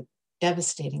dealing with the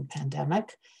devastating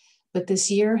pandemic, but this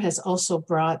year has also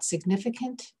brought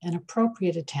significant and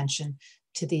appropriate attention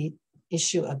to the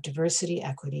issue of diversity,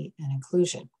 equity, and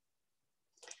inclusion.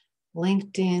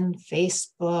 LinkedIn,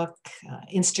 Facebook,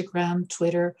 Instagram,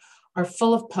 Twitter are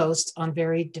full of posts on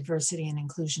varied diversity and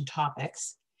inclusion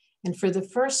topics. And for the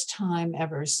first time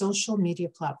ever, social media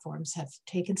platforms have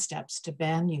taken steps to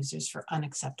ban users for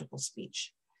unacceptable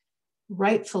speech.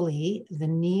 Rightfully, the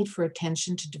need for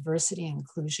attention to diversity and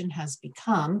inclusion has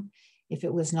become, if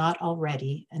it was not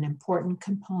already, an important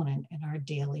component in our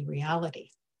daily reality.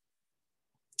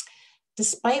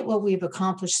 Despite what we've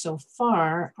accomplished so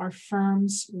far, our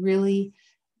firms really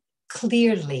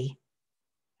clearly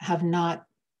have not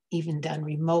even done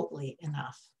remotely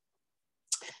enough.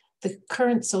 The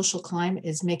current social climate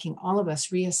is making all of us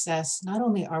reassess not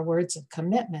only our words of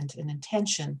commitment and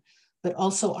intention, but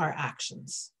also our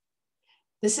actions.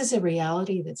 This is a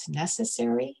reality that's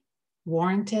necessary,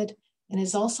 warranted, and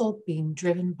is also being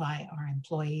driven by our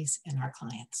employees and our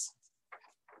clients.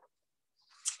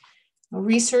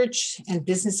 Research and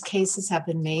business cases have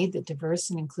been made that diverse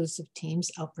and inclusive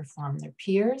teams outperform their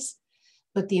peers,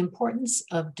 but the importance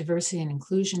of diversity and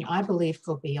inclusion, I believe,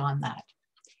 go beyond that.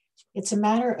 It's a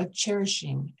matter of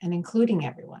cherishing and including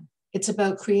everyone. It's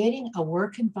about creating a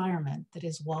work environment that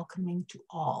is welcoming to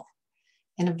all,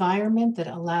 an environment that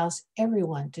allows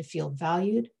everyone to feel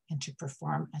valued and to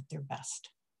perform at their best.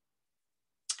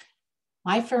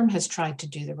 My firm has tried to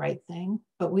do the right thing,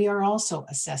 but we are also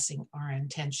assessing our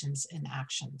intentions and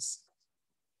actions.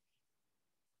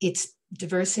 Its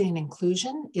diversity and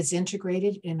inclusion is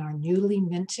integrated in our newly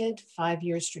minted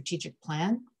 5-year strategic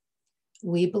plan.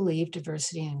 We believe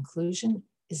diversity and inclusion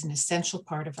is an essential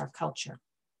part of our culture.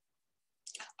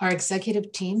 Our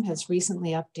executive team has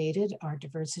recently updated our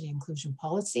diversity and inclusion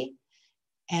policy,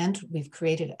 and we've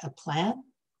created a plan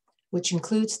which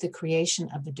includes the creation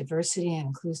of the Diversity and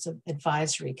Inclusive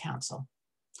Advisory Council.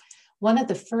 One of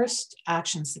the first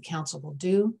actions the council will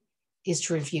do is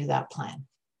to review that plan.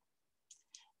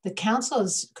 The council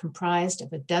is comprised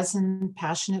of a dozen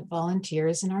passionate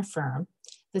volunteers in our firm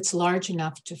that's large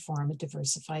enough to form a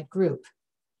diversified group.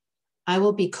 I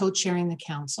will be co-chairing the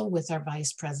council with our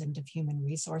Vice President of Human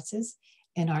Resources,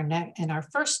 and our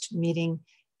first meeting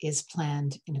is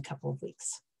planned in a couple of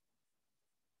weeks.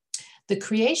 The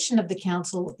creation of the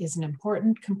council is an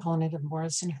important component of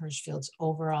Morrison Hershfield's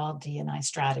overall D&I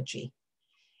strategy.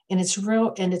 And its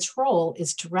role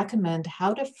is to recommend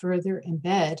how to further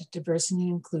embed diversity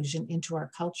and inclusion into our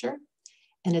culture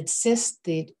and assist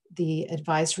the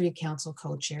advisory council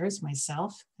co-chairs,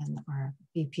 myself and our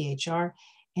BPHR,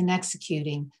 in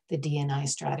executing the D&I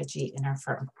strategy in our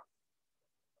firm.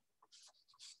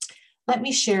 Let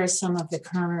me share some of the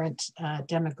current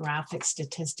demographic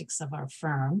statistics of our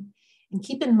firm. And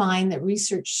keep in mind that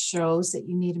research shows that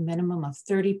you need a minimum of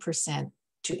 30%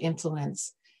 to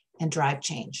influence and drive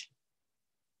change.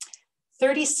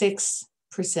 36%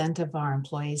 of our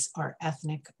employees are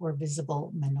ethnic or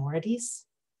visible minorities.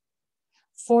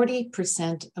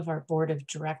 40% of our board of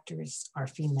directors are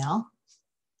female.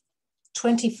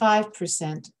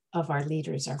 25% of our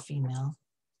leaders are female.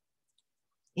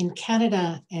 In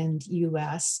Canada and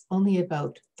US, only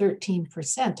about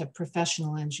 13% of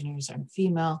professional engineers are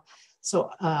female. So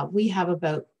we have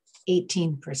about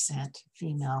 18%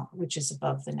 female, which is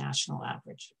above the national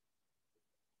average.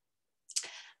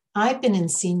 I've been in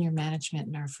senior management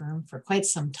in our firm for quite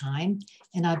some time,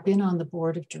 and I've been on the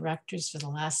board of directors for the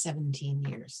last 17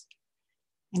 years.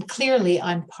 And clearly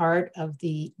I'm part of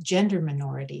the gender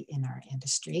minority in our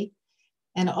industry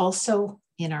and also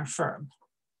in our firm.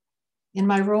 In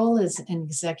my role as an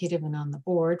executive and on the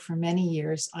board for many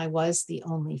years, I was the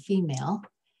only female.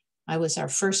 I was our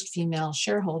first female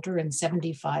shareholder in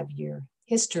 75-year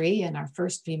history and our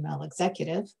first female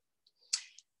executive.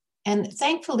 And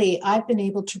thankfully, I've been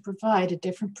able to provide a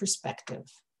different perspective.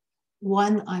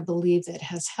 One, I believe, that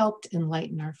has helped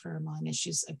enlighten our firm on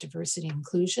issues of diversity and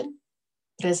inclusion.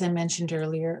 But as I mentioned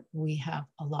earlier, we have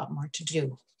a lot more to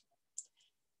do.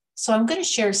 So I'm going to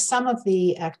share some of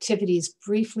the activities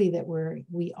briefly that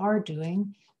we are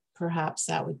doing. Perhaps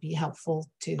that would be helpful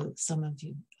to some of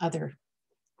you other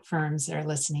firms that are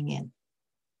listening in.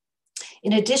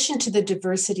 In addition to the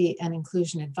Diversity and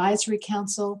Inclusion Advisory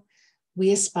Council,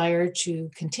 we aspire to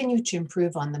continue to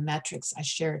improve on the metrics I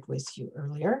shared with you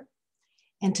earlier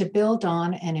and to build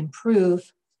on and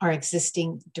improve our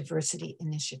existing diversity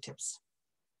initiatives.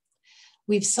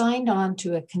 We've signed on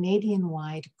to a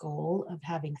Canadian-wide goal of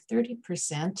having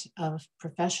 30% of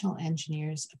professional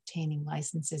engineers obtaining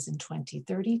licenses in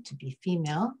 2030 to be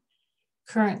female.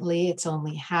 Currently, it's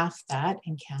only half that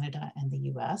in Canada and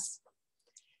the US.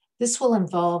 This will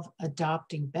involve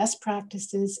adopting best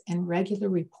practices and regular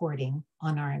reporting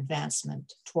on our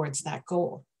advancement towards that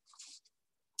goal.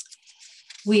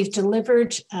 We've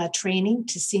delivered training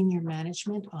to senior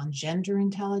management on gender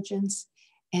intelligence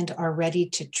and are ready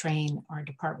to train our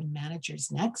department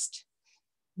managers next.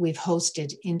 We've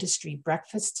hosted industry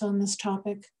breakfasts on this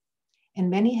topic, and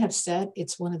many have said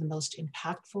it's one of the most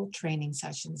impactful training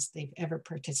sessions they've ever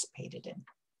participated in.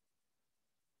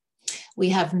 We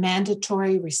have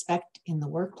mandatory respect in the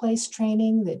workplace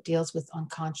training that deals with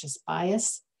unconscious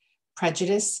bias,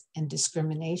 prejudice, and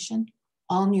discrimination.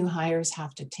 All new hires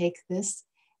have to take this,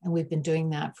 and we've been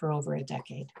doing that for over a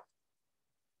decade.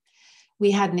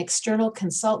 We had an external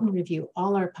consultant review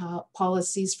all our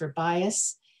policies for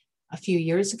bias a few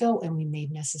years ago, and we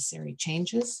made necessary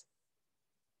changes.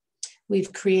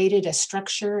 We've created a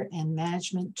structure and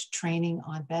management training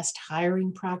on best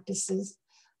hiring practices,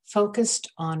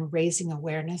 focused on raising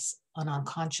awareness on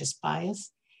unconscious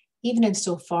bias, even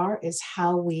insofar as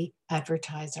how we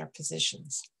advertise our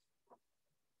positions.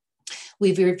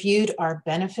 We've reviewed our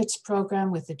benefits program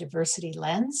with a diversity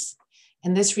lens,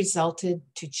 and this resulted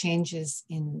to changes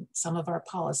in some of our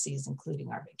policies, including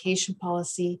our vacation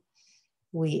policy.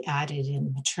 We added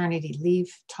in maternity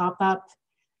leave top-up,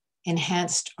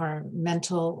 enhanced our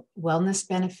mental wellness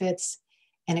benefits,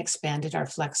 and expanded our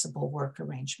flexible work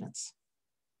arrangements.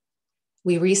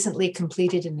 We recently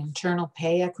completed an internal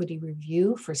pay equity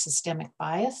review for systemic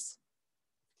bias,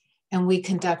 and we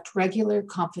conduct regular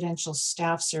confidential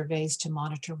staff surveys to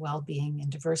monitor well-being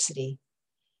and diversity.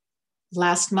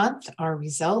 Last month, our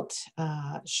result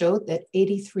showed that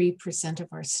 83% of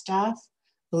our staff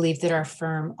believe that our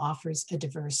firm offers a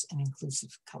diverse and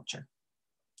inclusive culture.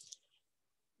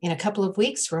 In a couple of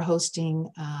weeks, we're hosting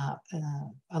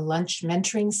a lunch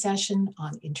mentoring session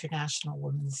on International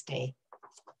Women's Day.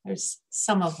 There's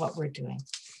some of what we're doing.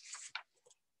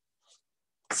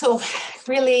 So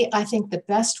really, I think the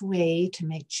best way to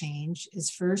make change is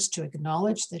first to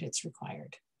acknowledge that it's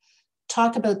required.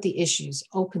 Talk about the issues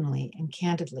openly and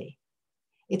candidly.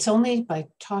 It's only by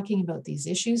talking about these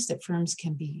issues that firms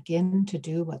can begin to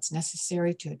do what's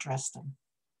necessary to address them.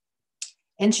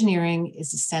 Engineering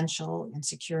is essential in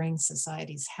securing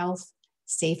society's health,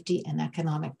 safety, and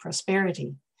economic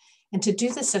prosperity. And to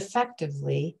do this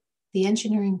effectively, the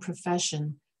engineering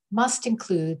profession must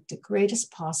include the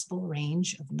greatest possible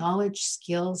range of knowledge,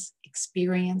 skills,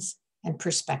 experience, and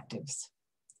perspectives.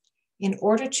 In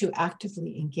order to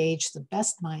actively engage the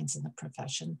best minds in the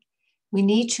profession, we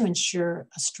need to ensure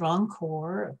a strong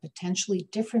core of potentially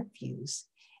different views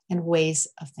and ways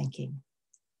of thinking,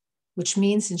 which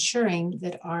means ensuring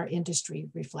that our industry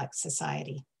reflects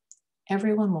society.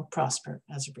 Everyone will prosper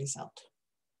as a result.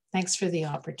 Thanks for the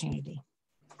opportunity.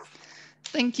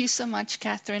 Thank you so much,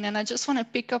 Catherine. And I just want to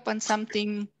pick up on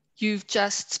something you've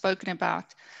just spoken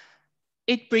about.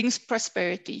 It brings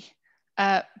prosperity.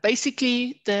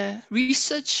 Basically, the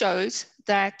research shows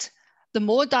that the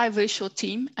more diverse your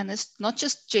team, and it's not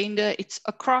just gender, it's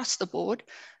across the board,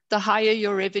 the higher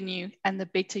your revenue and the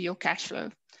better your cash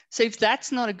flow. So if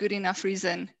that's not a good enough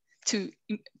reason to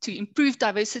improve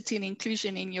diversity and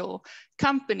inclusion in your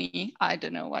company, I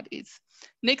don't know what is.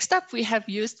 Next up, we have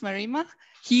Joost Merema.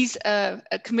 He's a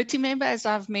committee member, as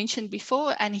I've mentioned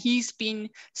before, and he's been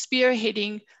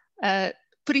spearheading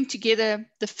putting together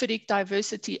the FIDIC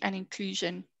diversity and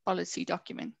inclusion policy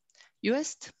document.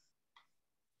 Joost?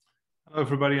 Hello,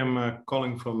 everybody. I'm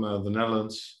calling from the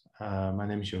Netherlands. My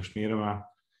name is Joost Merema,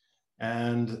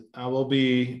 and I will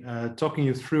be talking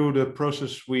you through the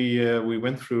process we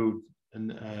went through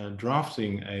in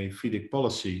drafting a FIDIC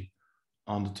policy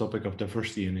on the topic of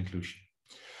diversity and inclusion.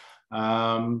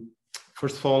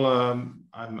 First of all,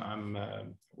 I'm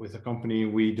with a company.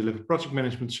 We deliver project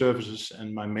management services,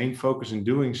 and my main focus in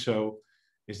doing so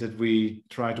is that we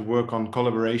try to work on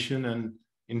collaboration and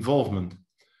involvement.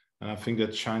 And I think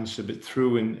that shines a bit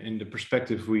through in the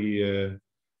perspective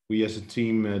we as a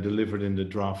team delivered in the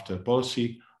draft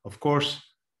policy. Of course,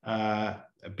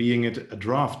 being it a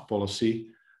draft policy,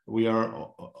 we are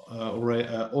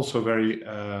also very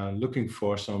looking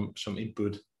for some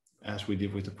input, as we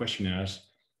did with the questionnaires,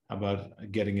 about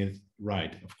getting it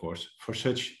right, of course, for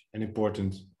such an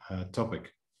important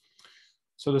topic.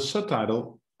 So the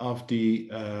subtitle of the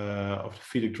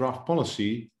FIDIC draft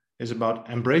policy is about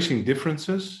embracing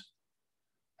differences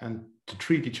and to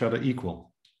treat each other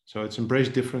equal. So it's embrace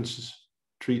differences,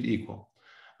 treat equal.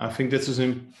 I think this is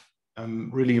a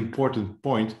really important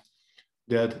point,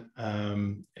 that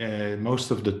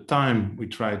most of the time we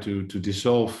try to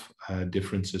dissolve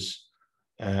differences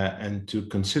and to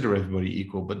consider everybody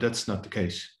equal, but that's not the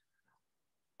case.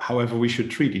 However, we should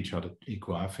treat each other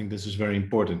equal. I think this is very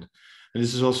important. And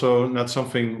this is also not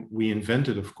something we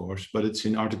invented, of course, but it's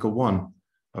in Article 1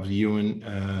 of the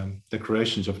UN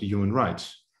Declarations of the Human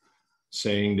Rights,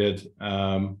 saying that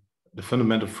the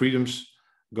fundamental freedoms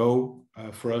go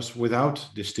for us without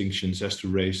distinctions as to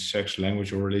race, sex,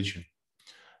 language, or religion.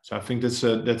 So I think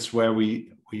that's where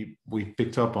we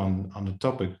picked up on the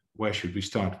topic. Where should we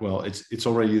start? Well, it's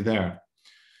already there.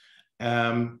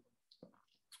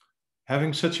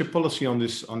 Having such a policy on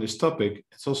this topic,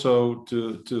 it's also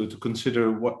to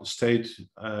consider what state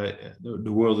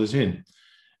the world is in,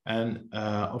 and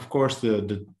of course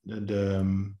the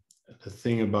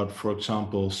thing about, for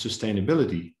example,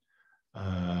 sustainability.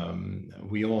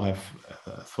 We all have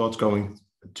thoughts going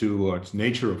towards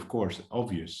nature, of course,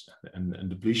 obvious, and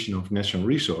depletion of national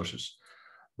resources.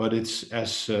 But it's,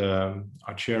 as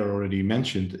our chair already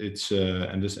mentioned, it's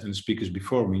and the speakers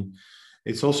before me,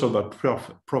 it's also about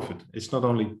profit. It's not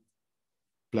only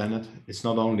planet, it's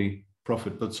not only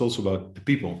profit, but it's also about the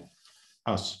people,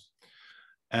 us.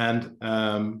 And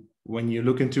when you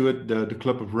look into it, the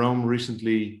Club of Rome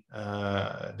recently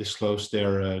disclosed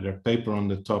their paper on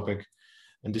the topic,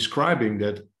 and describing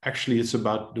that actually it's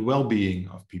about the well-being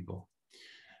of people.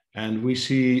 And we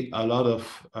see a lot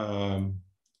of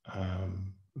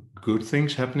good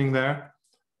things happening there,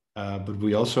 but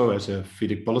we also, as a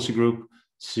FIDIC policy group,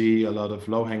 see a lot of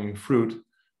low-hanging fruit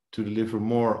to deliver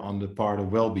more on the part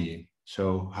of well-being.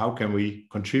 So how can we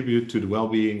contribute to the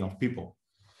well-being of people?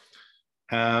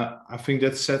 I think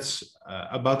that sets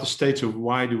about the stage of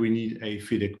why do we need a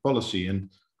FIDIC policy. And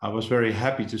I was very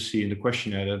happy to see in the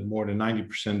questionnaire that more than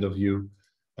 90% of you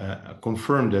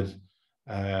confirmed that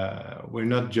we're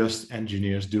not just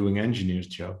engineers doing engineers'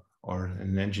 job or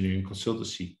an engineering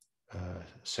consultancy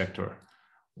sector.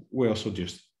 We're also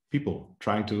just people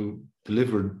trying to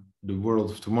deliver the world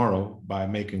of tomorrow by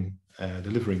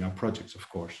delivering our projects, of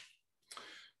course.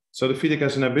 So the FIDIC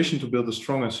has an ambition to build a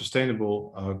strong and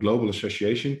sustainable global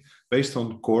association based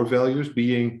on core values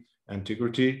being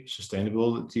integrity,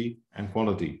 sustainability, and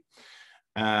quality.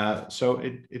 So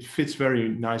it fits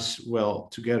very well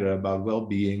together about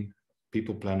well-being,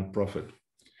 people, planet, profit.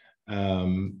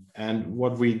 And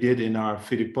what we did in our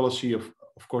FIDIC policy, of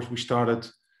course, we started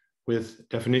with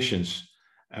definitions,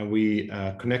 and we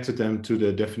connected them to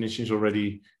the definitions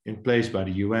already in place by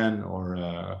the UN or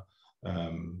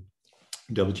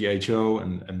WHO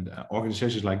and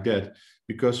organizations like that,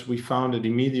 because we found it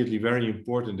immediately very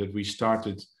important that we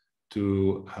started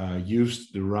to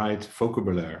use the right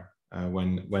vocabulary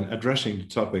when addressing the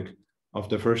topic of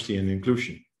diversity and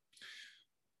inclusion.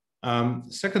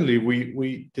 Secondly,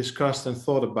 we discussed and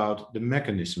thought about the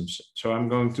mechanisms. So I'm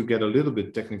going to get a little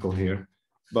bit technical here,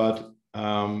 but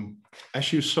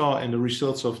as you saw in the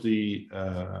results of the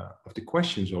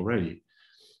questions already,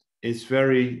 it's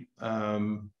very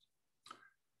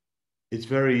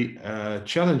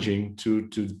challenging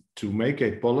to make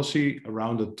a policy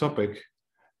around a topic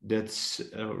that's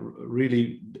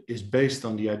really is based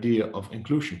on the idea of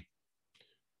inclusion.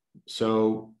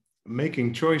 So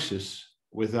making choices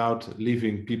without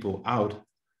leaving people out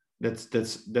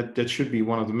that should be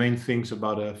one of the main things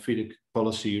about a FIDIC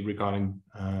policy regarding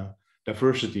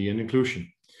diversity and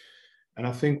inclusion. And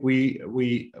I think we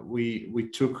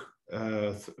took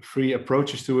three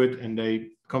approaches to it, and they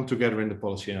come together in the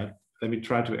policy. And let me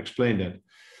try to explain that.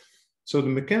 So the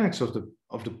mechanics of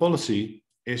the policy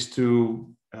is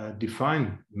to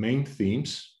define main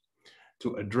themes,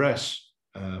 to address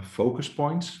focus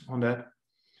points on that,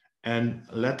 and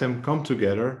let them come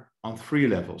together on 3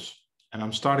 levels. And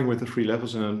I'm starting with the 3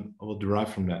 levels, and then I will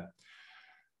derive from that.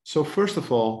 So first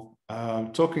of all,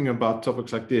 talking about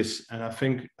topics like this, and I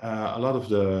think a lot of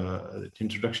the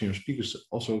introduction of speakers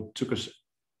also took us,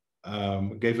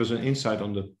 gave us an insight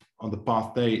on the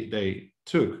path they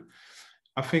took.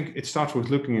 I think it starts with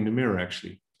looking in the mirror,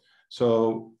 actually.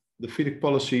 So the FIDIC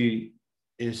policy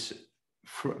is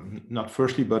not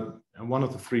firstly, but one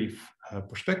of the 3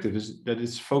 perspectives is that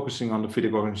it's focusing on the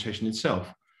FIDIC organization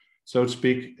itself. So to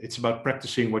speak, it's about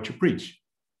practicing what you preach.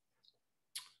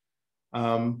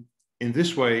 In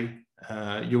this way,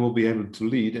 you will be able to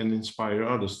lead and inspire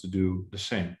others to do the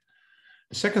same.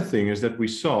 The second thing is that we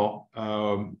saw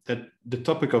that the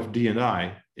topic of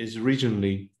D&I is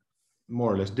regionally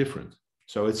more or less different.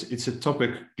 So it's a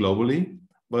topic globally,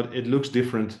 but it looks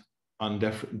different on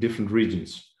different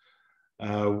regions.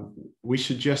 We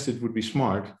suggest it would be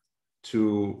smart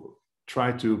to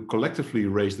try to collectively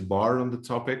raise the bar on the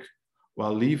topic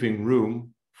while leaving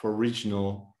room for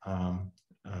regional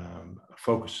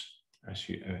focus, as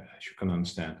you can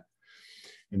understand.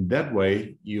 In that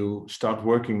way, you start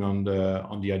working on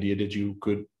the idea that you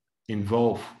could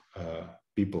involve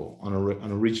people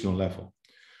on a regional level.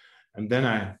 And then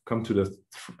I come to the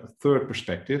third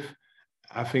perspective.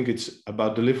 I think it's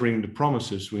about delivering the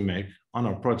promises we make on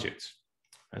our projects.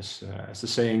 As the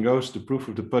saying goes, the proof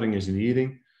of the pudding is in the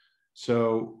eating.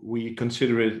 So we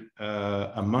consider it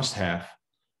a must-have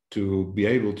to be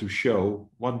able to show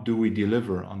what do we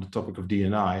deliver on the topic of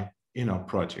D&I in our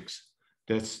projects.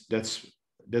 That's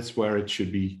where it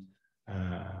should be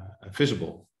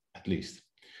visible, at least.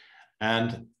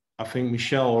 And I think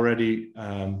Michele already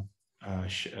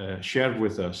shared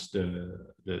with us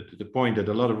the point that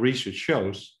a lot of research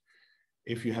shows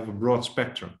if you have a broad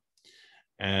spectrum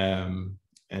and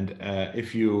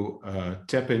if you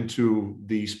tap into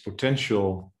these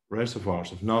potential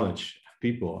reservoirs of knowledge,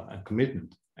 people, and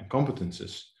commitment and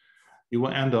competences, you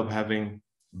will end up having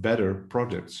better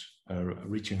products,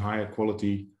 reaching higher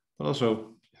quality, but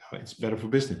also it's better for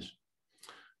business.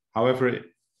 However,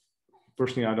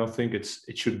 personally, I don't think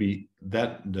it should be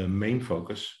that the main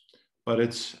focus, but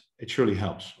it surely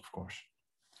helps, of course.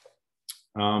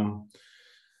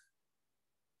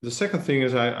 The second thing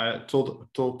is I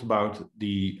talked about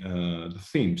the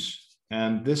themes,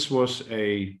 and this was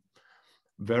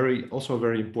also a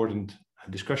very important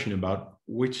discussion about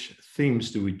which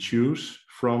themes do we choose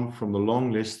from the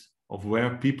long list of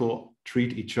where people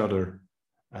treat each other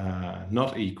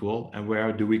not equal and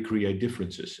where do we create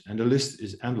differences, and the list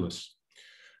is endless.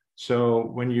 So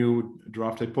when you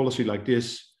draft a policy like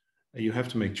this, you have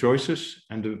to make choices,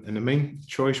 and the main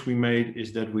choice we made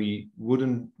is that we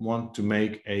wouldn't want to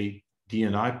make a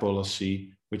D&I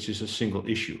policy which is a single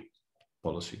issue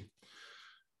policy.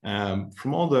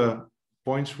 From all the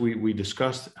points we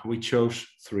discussed, we chose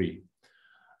 3,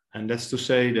 and that's to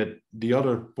say that the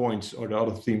other points or the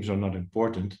other themes are not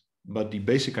important, but the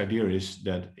basic idea is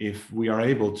that if we are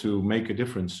able to make a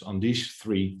difference on these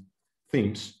 3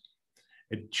 themes,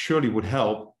 it surely would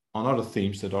help on other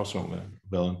themes that are also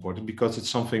well important, because it's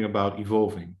something about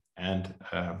evolving and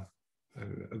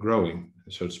growing,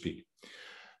 so to speak.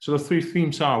 So the 3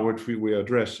 themes are what we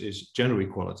address is gender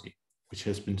equality, which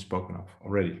has been spoken of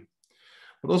already,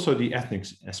 but also the ethnic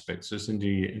aspects, as in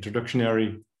the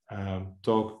introductory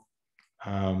talk.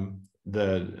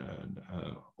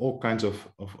 All kinds of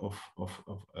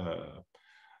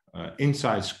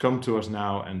insights come to us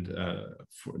now, and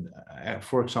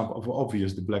for example, of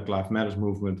obvious, the Black Lives Matter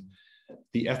movement,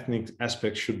 the ethnic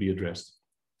aspect should be addressed.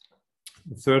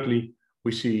 Thirdly,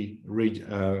 we see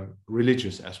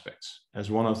religious aspects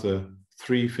as one of the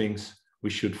 3 things we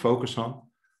should focus on.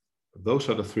 Those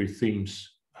are the 3 themes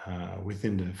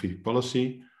within the FIDIC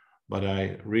policy, but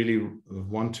I really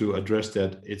want to address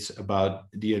that it's about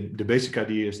the basic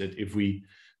idea is that if we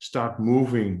start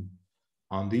moving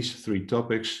on these 3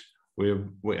 topics, we're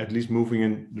at least moving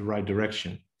in the right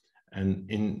direction, and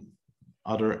in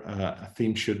other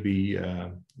themes should be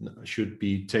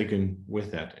taken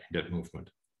with that in that movement,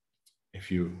 if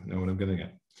you know what I'm getting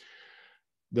at.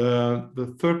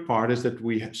 The third part is that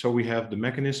we have the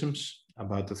mechanisms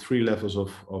about the 3 levels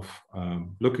of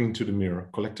looking to the mirror,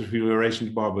 collectively raising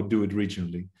the bar, but do it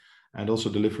regionally, and also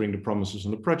delivering the promises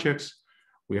on the projects.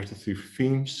 We have the 3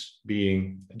 themes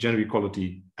being gender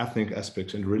equality, ethnic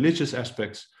aspects, and religious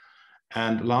aspects.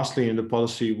 And lastly, in the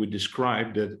policy, we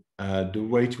describe that the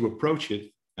way to approach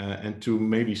it and to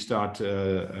maybe start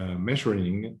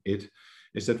measuring it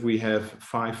is that we have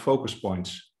 5 focus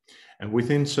points. And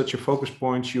within such a focus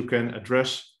points, you can address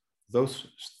those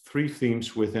 3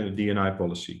 themes within a D&I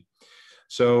policy.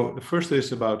 So the first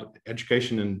is about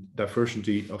education and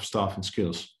diversity of staff and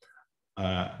skills.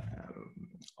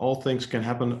 All things can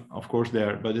happen, of course,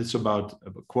 there, but it's about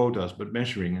quotas, but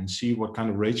measuring and see what kind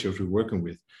of ratios we're working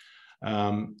with,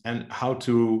 and how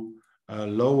to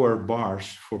lower bars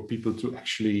for people to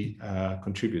actually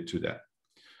contribute to that.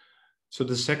 So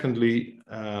secondly,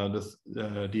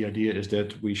 the idea is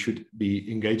that we should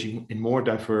be engaging in more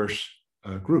diverse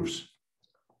groups,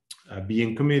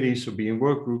 being committees or being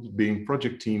work groups, being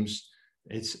project teams.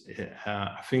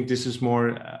 I think this is more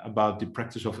about the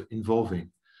practice of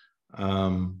involving.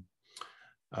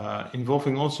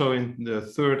 Involving also in the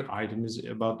third item is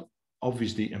about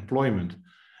obviously employment.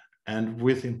 And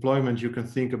with employment, you can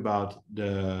think about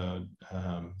the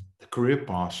career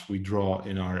paths we draw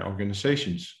in our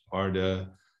organizations, or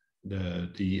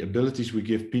the abilities we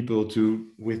give people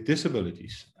with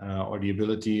disabilities, or the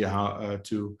ability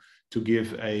to give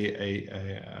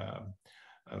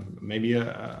maybe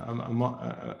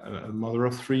a mother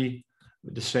of 3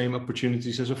 the same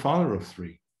opportunities as a father of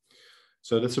 3.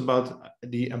 So that's about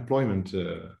the employment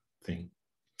thing.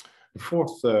 The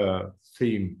fourth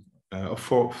theme,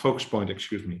 focus point,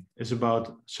 excuse me, is about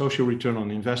social return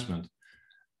on investment.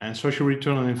 And social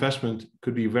return on investment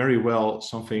could be very well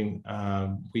something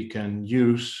we can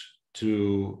use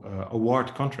to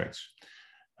award contracts.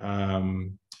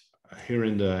 Here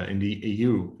in the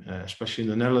EU, especially in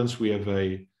the Netherlands, we have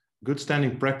a good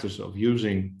standing practice of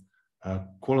using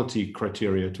quality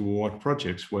criteria to award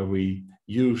projects where we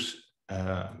use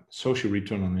social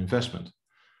return on investment.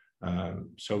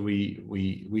 So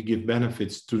we give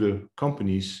benefits to the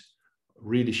companies,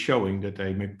 really showing that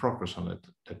they make progress on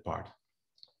that part.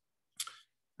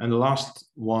 And the last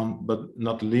one, but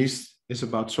not least, is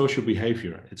about social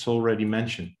behavior. It's already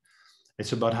mentioned.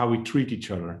 It's about how we treat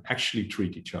each other, actually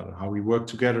treat each other, how we work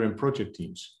together in project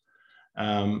teams.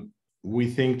 We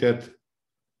think that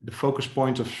the focus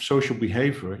point of social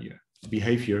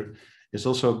behavior is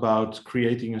also about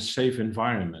creating a safe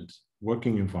environment,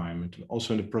 working environment,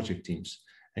 also in the project teams,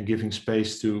 and giving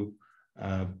space to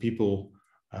people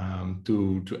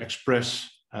to express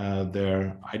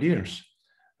their ideas.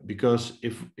 Because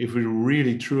if we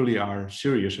really truly are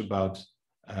serious about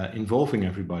involving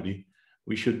everybody,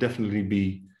 we should definitely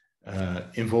be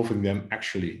involving them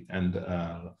actually, and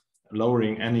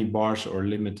lowering any bars or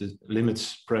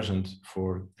limits present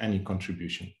for any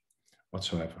contribution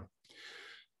whatsoever.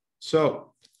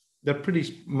 So that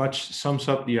pretty much sums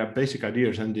up the basic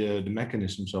ideas and the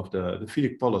mechanisms of the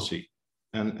FIDIC policy.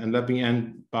 And let me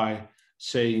end by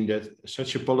saying that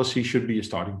such a policy should be a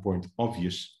starting point,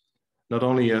 obvious. Not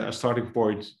only a starting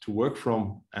point to work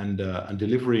from and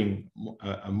delivering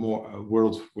a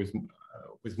world with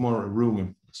more room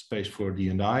and space for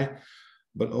D&I,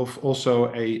 but also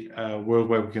a world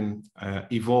where we can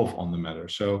evolve on the matter.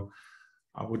 So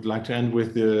I would like to end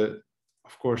with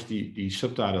of course, the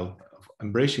subtitle of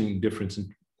embracing difference and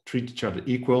treat each other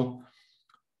equal,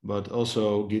 but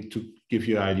also to give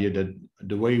you an idea that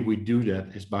the way we do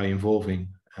that is by involving,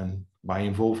 and by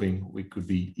involving, we could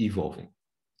be evolving.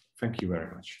 Thank you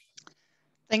very much.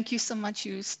 Thank you so much,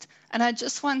 Joost. And I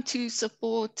just want to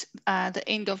support the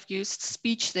end of Joost's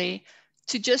speech there,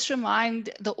 to just remind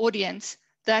the audience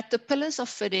that the pillars of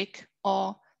FIDIC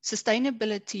are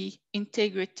sustainability,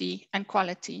 integrity, and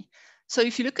quality. So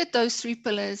if you look at those 3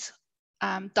 pillars,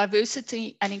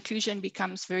 diversity and inclusion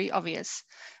becomes very obvious.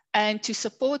 And to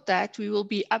support that, we will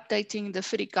be updating the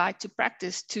FIDIC Guide to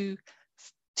Practice to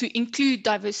include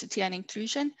diversity and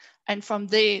inclusion. And from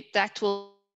there, that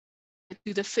will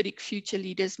do the FIDIC Future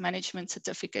Leaders Management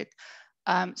Certificate.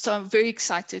 So I'm very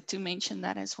excited to mention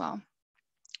that as well.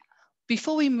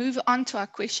 Before we move on to our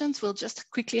questions, we'll just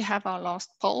quickly have our last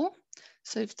poll.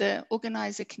 So if the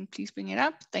organizer can please bring it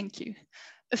up, thank you.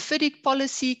 A FIDIC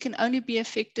policy can only be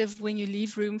effective when you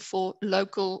leave room for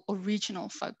local or regional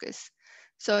focus.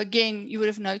 So again, you would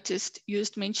have noticed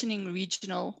Joost mentioning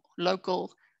regional,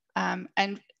 local,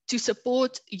 and to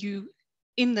support you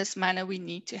in this manner, we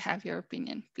need to have your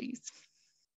opinion, please.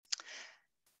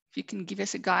 If you can give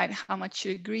us a guide, how much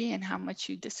you agree and how much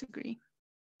you disagree.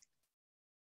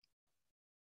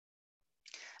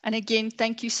 And again,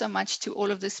 thank you so much to all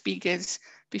of the speakers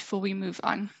before we move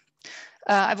on.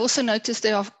 I've also noticed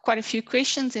there are quite a few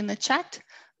questions in the chat.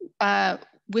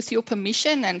 with your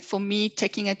permission and for me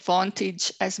taking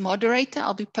advantage as moderator,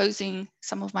 I'll be posing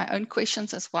some of my own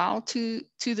questions as well to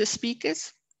the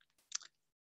speakers.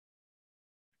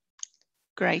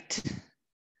 Great.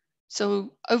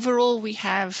 So overall, we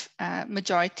have a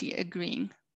majority agreeing.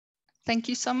 Thank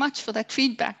you so much for that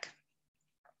feedback.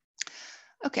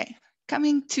 Okay,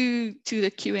 coming to the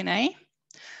Q&A.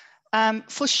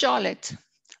 For Charlotte,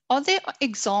 are there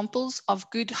examples of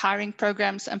good hiring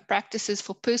programs and practices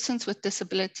for persons with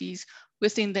disabilities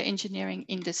within the engineering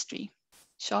industry?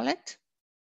 Charlotte?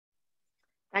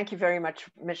 Thank you very much,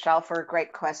 Michelle, for a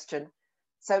great question.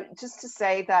 So just to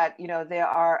say that, you know, there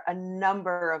are a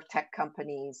number of tech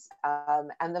companies,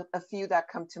 and a few that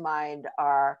come to mind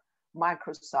are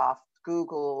Microsoft,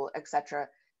 Google, etc.,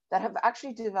 that have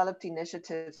actually developed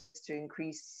initiatives to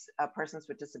increase persons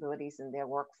with disabilities in their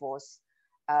workforce.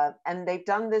 And they've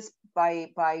done this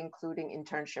by including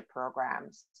internship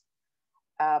programs.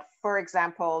 For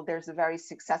example, there's a very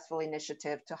successful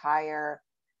initiative to hire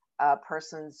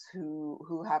persons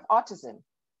who have autism,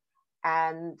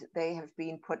 and they have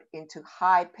been put into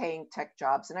high-paying tech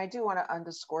jobs. And I do want to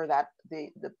underscore that,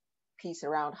 the piece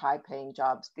around high-paying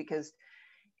jobs, because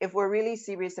if we're really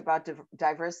serious about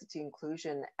diversity,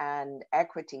 inclusion, and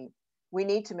equity, we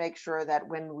need to make sure that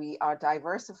when we are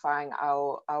diversifying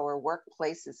our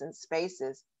workplaces and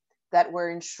spaces, that we're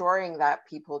ensuring that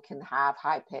people can have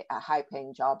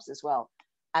high-paying jobs as well,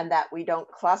 and that we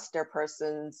don't cluster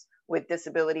persons with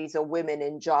disabilities or women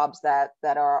in jobs that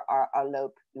are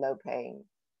low paying.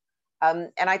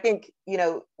 And I think, you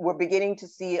know, we're beginning to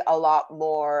see a lot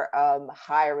more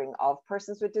hiring of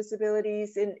persons with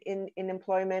disabilities in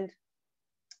employment.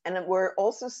 And we're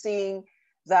also seeing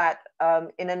that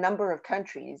in a number of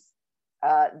countries,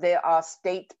 there are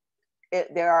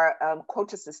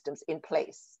quota systems in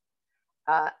place.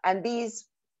 And these,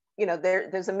 you know,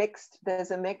 there's a mixed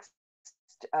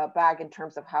bag in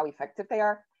terms of how effective they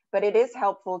are. But it is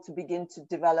helpful to begin to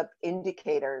develop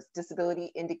indicators,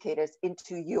 disability indicators,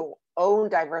 into your own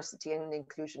diversity and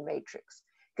inclusion matrix,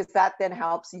 because that then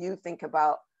helps you think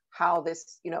about how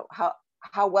this, you know,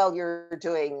 how well you're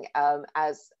doing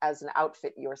as an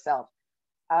outfit yourself.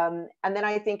 And then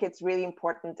I think it's really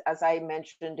important, as I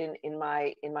mentioned in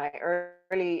my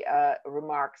early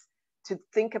remarks, to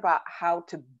think about how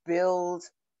to build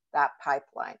that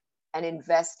pipeline and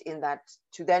invest in that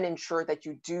to then ensure that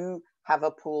you do have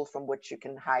a pool from which you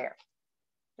can hire.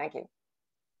 Thank you.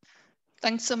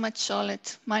 Thanks so much,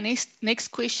 Charlotte. My next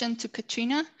question to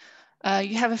Katriina.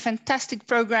 You have a fantastic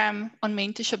program on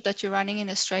mentorship that you're running in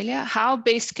Australia. How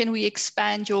best can we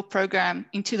expand your program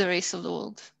into the rest of the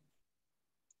world?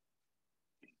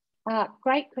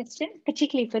 Great question,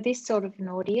 particularly for this sort of an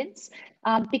audience.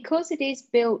 Because it is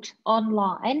built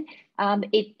online,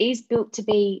 it is built to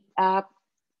be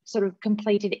sort of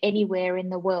completed anywhere in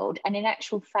the world. And in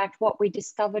actual fact, what we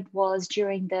discovered was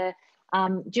during COVID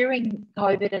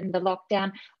and the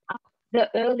lockdown, the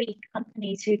early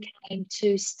companies who came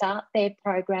to start their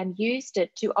program used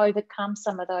it to overcome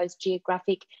some of those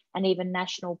geographic and even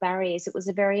national barriers. It was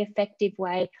a very effective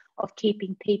way of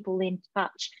keeping people in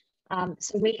touch.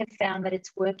 So we have found that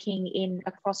it's working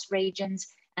across regions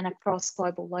and across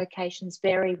global locations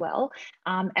very well.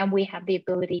 And we have the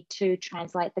ability to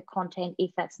translate the content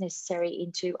if that's necessary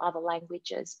into other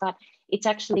languages. But it's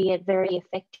actually a very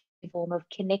effective form of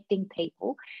connecting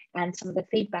people. And some of the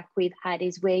feedback we've had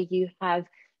is where you have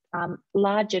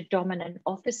larger dominant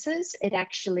offices, it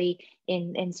actually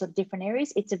in sort of different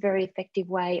areas, it's a very effective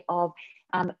way of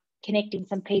connecting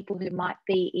some people who might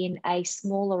be in a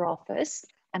smaller office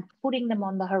and putting them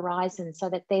on the horizon so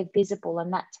that they're visible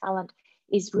and that talent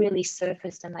is really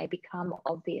surfaced and they become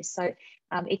obvious. So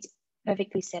it's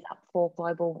perfectly set up for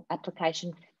global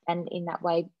application and in that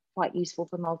way quite useful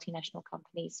for multinational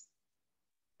companies.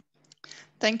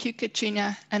 Thank you,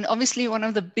 Katriina. And obviously one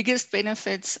of the biggest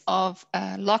benefits of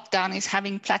lockdown is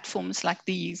having platforms like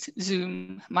these,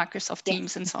 Zoom, Microsoft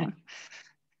Teams, and so on.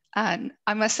 And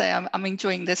I must say I'm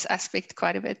enjoying this aspect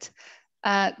quite a bit.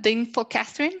 Then for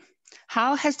Catherine,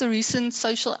 how has the recent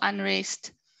social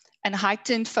unrest and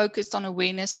heightened focus on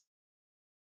awareness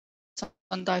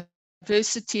on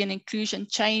diversity and inclusion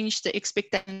changed the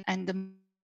expectation and the...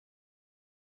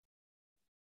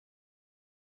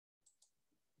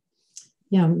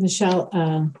 Yeah,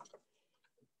 Michelle,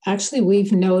 actually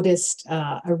we've noticed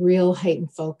a real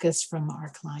heightened focus from our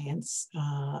clients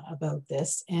about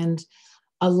this. And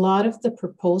a lot of the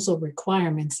proposal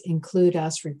requirements include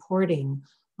us reporting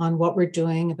on what we're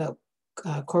doing about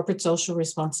corporate social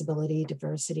responsibility,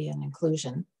 diversity, and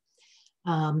inclusion.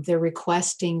 They're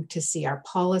requesting to see our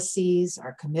policies,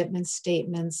 our commitment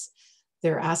statements,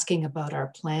 They're asking about our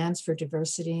plans for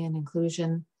diversity and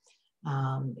inclusion.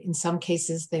 In some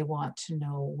cases, they want to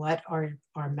know what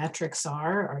our metrics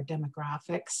are, our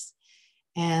demographics,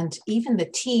 and even the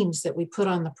teams that we put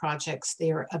on the projects,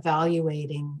 they are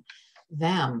evaluating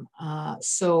them.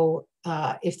 So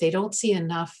if they don't see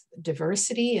enough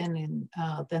diversity,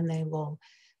 then they will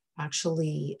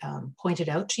actually point it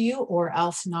out to you, or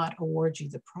else not award you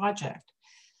the project.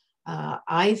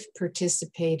 I've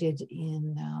participated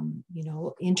in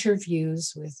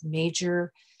interviews with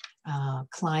major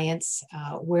clients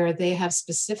where they have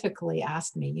specifically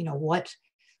asked me,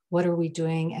 what are we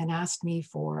doing, and asked me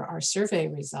for our survey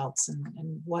results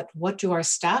and what do our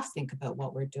staff think about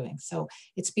what we're doing. So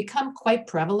it's become quite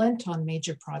prevalent on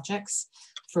major projects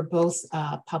for both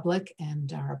public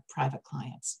and our private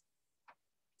clients,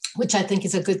 which I think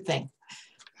is a good thing.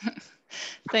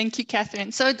 Thank you,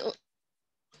 Catherine. So it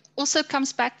also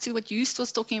comes back to what Joost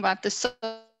was talking about, the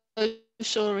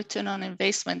social return on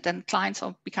investment, and clients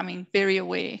are becoming very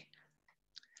aware.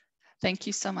 Thank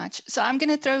you so much. So I'm going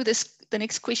to throw the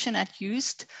next question at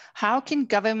Joost. How can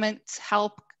governments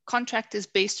help contractors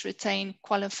best retain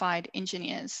qualified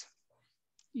engineers?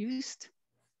 Joost?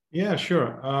 Yeah,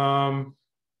 sure.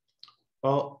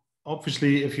 Well,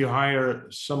 obviously, if you hire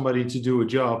somebody to do a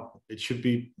job, it should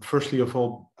be firstly of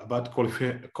all about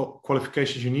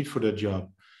qualifications you need for that job.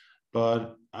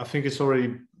 But I think it's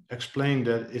already explained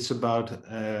that it's about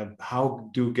how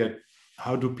do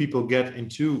people get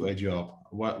into a job?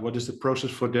 What is the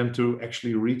process for them to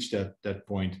actually reach that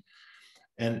point?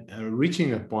 And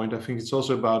reaching that point, I think it's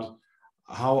also about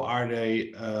how are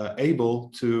they able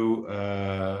to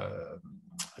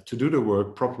do the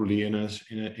work properly in a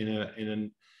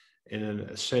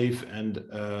safe and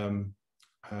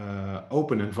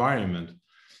open environment.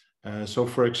 So,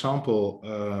 for example,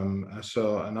 I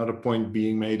saw another point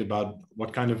being made about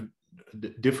what kind of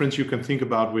difference you can think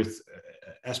about with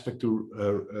aspect to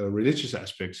religious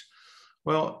aspects.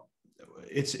 Well,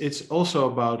 it's also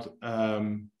about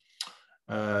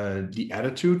the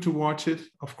attitude towards it,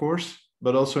 of course,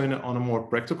 but also on a more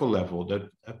practical level,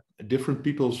 that different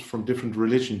peoples from different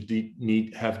religions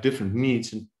have different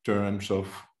needs in terms of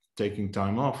taking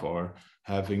time off or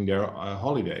having their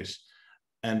holidays.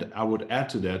 And I would add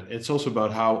to that, it's also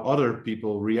about how other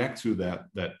people react to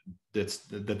that's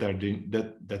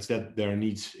their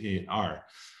needs are.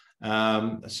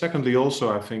 Secondly,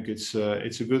 also, I think it's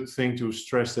a good thing to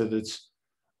stress that it's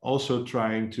also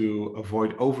trying to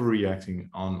avoid overreacting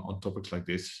on topics like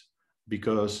this,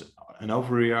 because an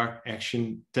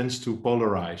overreaction tends to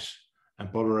polarize,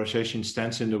 and polarization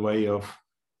stands in the way of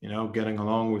getting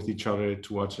along with each other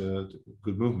towards a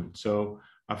good movement. So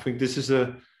I think this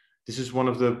is one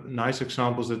of the nice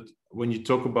examples that when you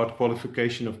talk about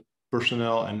qualification of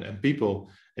personnel and people,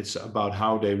 it's about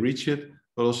how they reach it,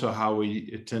 but also how we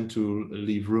tend to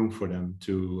leave room for them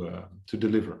to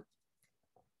deliver.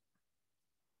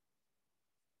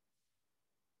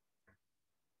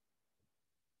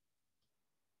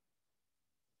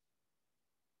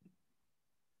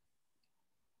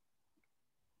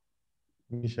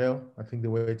 Michelle, I think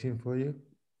they're waiting for you.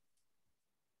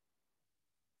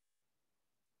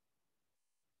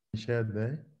 Michelle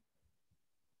there?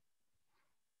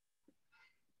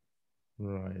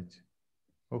 Right.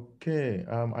 Okay.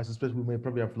 I suspect we may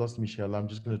probably have lost Michelle. I'm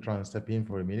just going to try and step in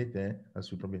for a minute there, as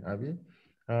we probably have you.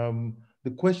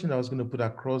 The question I was going to put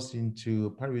across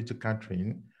probably to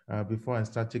Katriina, before I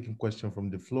start taking questions from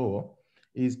the floor,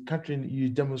 is Katriina, you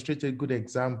demonstrated a good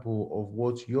example of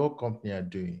what your company are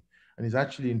doing. And it's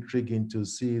actually intriguing to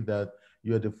see that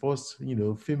you're the first,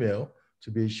 female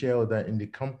to be a shareholder in the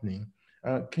company.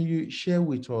 Can you share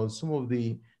with us some of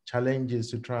the challenges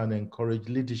to try and encourage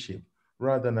leadership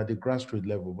rather than at the grassroots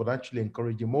level, but actually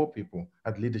encouraging more people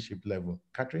at leadership level?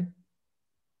 Katriina?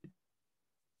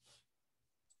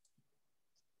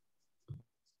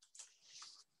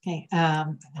 Okay,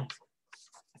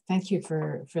 thank you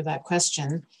for that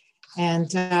question.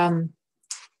 And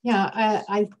yeah,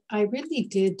 I really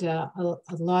did a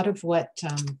lot of what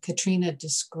Katriina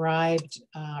described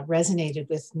resonated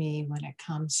with me when it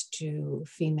comes to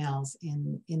females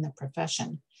in the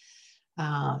profession.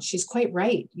 She's quite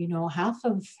right. Half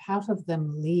of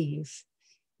them leave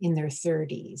in their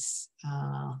 30s,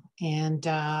 and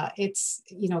it's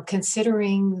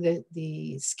considering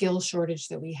the skill shortage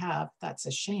that we have, that's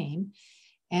a shame.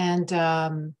 And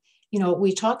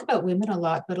we talk about women a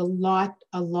lot, but a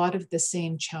lot of the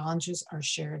same challenges are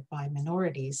shared by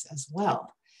minorities as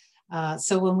well.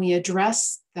 So when we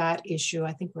address that issue,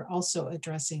 I think we're also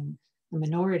addressing the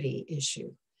minority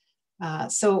issue.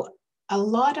 So a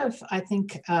lot of, I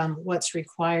think, what's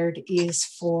required is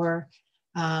for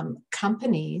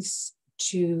companies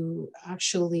to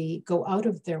actually go out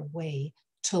of their way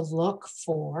to look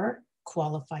for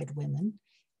qualified women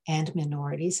and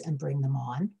minorities and bring them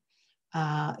on.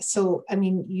 So, I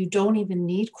mean, you don't even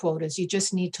need quotas. You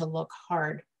just need to look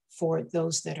hard for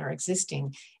those that are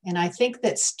existing. And I think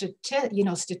that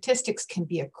statistics can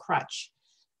be a crutch.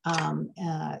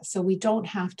 So we don't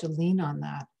have to lean on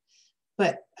that.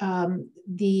 But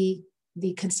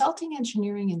the consulting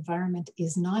engineering environment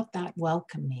is not that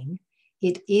welcoming.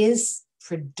 It is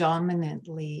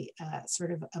predominantly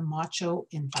sort of a macho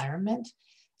environment.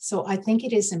 So I think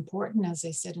it is important, as I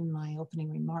said in my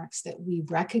opening remarks, that we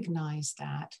recognize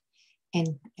that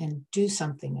and do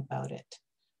something about it.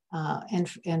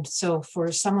 And so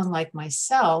for someone like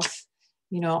myself,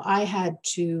 I had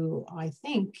to, I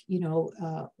think,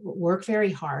 work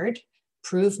very hard,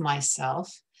 prove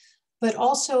myself, but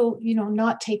also,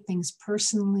 not take things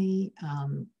personally.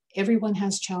 Everyone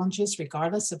has challenges,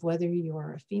 regardless of whether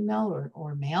you're a female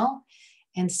or male.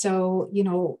 And so,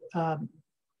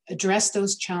 address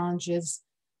those challenges,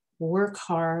 work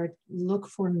hard, look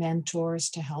for mentors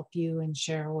to help you and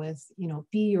share with,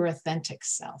 be your authentic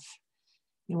self.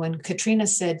 When Katriina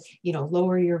said,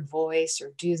 lower your voice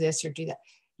or do this or do that,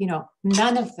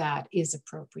 none of that is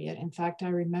appropriate. In fact, I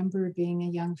remember being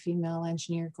a young female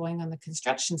engineer going on the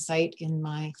construction site in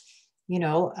my,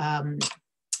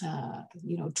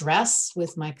 dress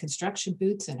with my construction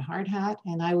boots and hard hat.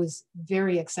 And I was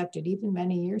very accepted even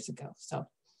many years ago. So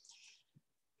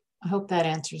I hope that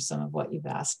answers some of what you've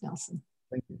asked, Nelson.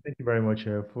 Thank you very much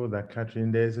for that,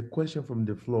 Katriina. There's a question from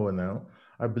the floor now.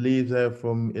 I believe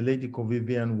from a lady called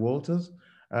Vivian Walters.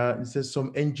 It says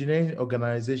some engineering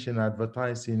organizations are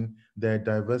advertising their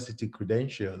diversity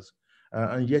credentials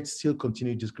and yet still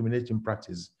continue discriminating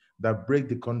practice that break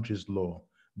the country's law.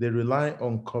 They rely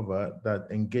on cover that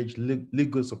engage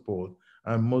legal support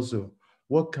and muscle.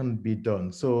 What can be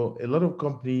done? So a lot of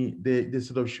companies, they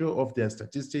sort of show off their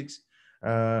statistics.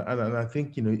 And I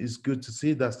think, it's good to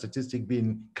see that statistic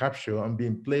being captured and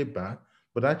being played back.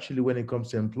 But actually, when it comes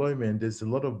to employment, there's a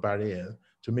lot of barriers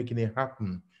to making it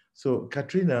happen. So,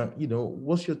 Katriina,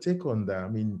 what's your take on that? I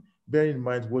mean, bear in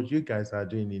mind what you guys are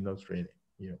doing in Australia.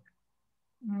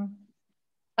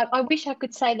 I wish I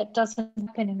could say that doesn't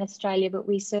happen in Australia, but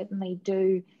we certainly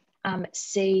do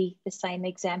see the same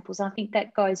examples. I think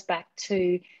that goes back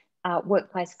to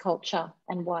workplace culture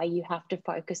and why you have to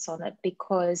focus on it,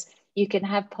 because you can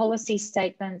have policy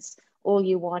statements all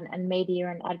you want and media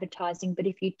and advertising, but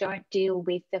if you don't deal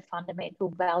with the fundamental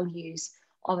values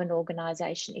of an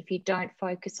organisation, if you don't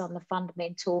focus on the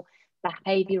fundamental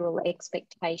behavioural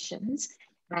expectations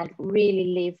and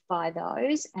really live by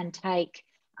those and take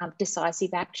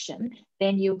decisive action,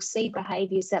 then you'll see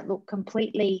behaviours that look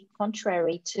completely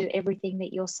contrary to everything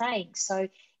that you're saying. So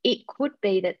it could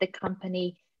be that the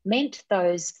company meant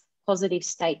those positive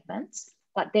statements,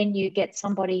 but then you get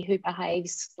somebody who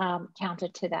behaves counter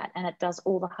to that, and it does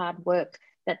all the hard work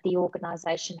that the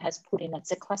organisation has put in.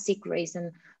 It's a classic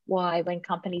reason why when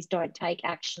companies don't take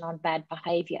action on bad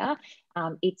behaviour,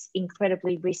 it's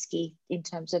incredibly risky in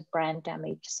terms of brand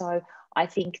damage. So I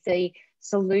think the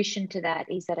solution to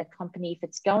that is that a company, if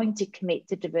it's going to commit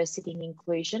to diversity and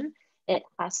inclusion, it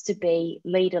has to be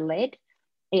leader-led,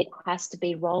 it has to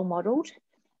be role-modelled,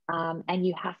 and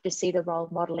you have to see the role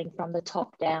modelling from the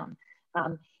top down.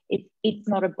 It's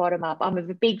not a bottom-up. I'm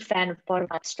a big fan of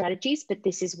bottom-up strategies, but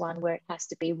this is one where it has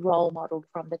to be role-modelled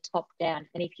from the top down.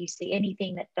 And if you see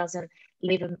anything that doesn't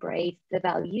live and breathe the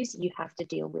values, you have to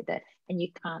deal with it, and you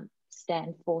can't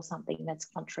stand for something that's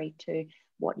contrary to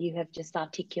what you have just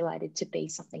articulated to be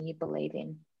something you believe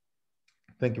in.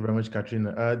 Thank you very much,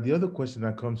 Katriina. The other question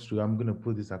that comes through, I'm going to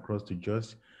put this across to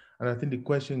Joost. And I think the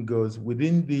question goes,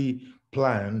 within the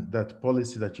plan, that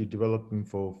policy that you're developing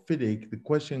for FIDIC, the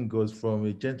question goes from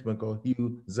a gentleman called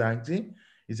Hugh Zagzi.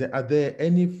 He said, are there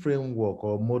any framework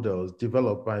or models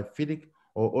developed by FIDIC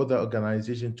or other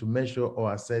organizations to measure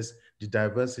or assess the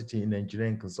diversity in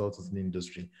engineering consultants in the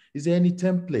industry? Is there any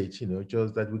template,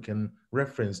 just that we can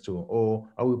reference to, or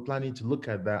are we planning to look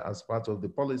at that as part of the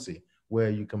policy where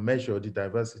you can measure the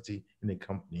diversity in a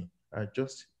company?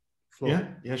 Just floor.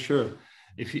 Yeah, sure.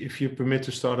 If you permit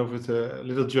to start off with a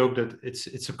little joke that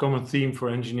it's a common theme for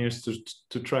engineers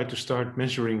to try to start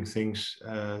measuring things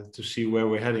to see where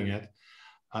we're heading at.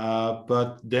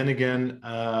 But then again,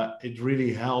 it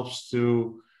really helps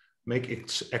to make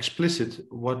explicit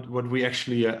what we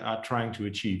actually are trying to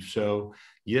achieve. So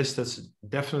yes, that's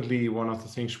definitely one of the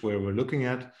things where we're looking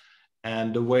at.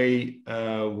 And the way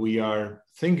we are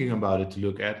thinking about it to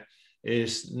look at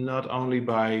is not only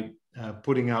by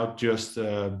putting out just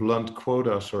blunt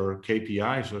quotas or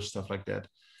KPIs or stuff like that,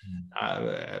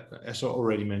 as I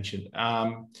already mentioned,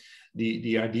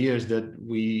 the idea is that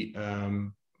we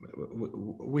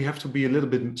have to be a little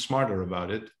bit smarter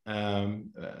about it. That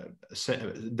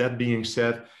being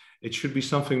said, it should be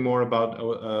something more about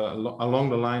along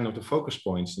the line of the focus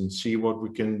points, and see what we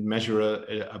can measure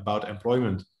about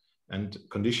employment and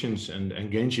conditions and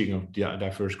engaging of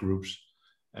diverse groups,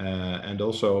 and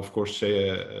also, of course,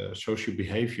 social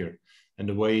behavior. And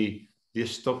the way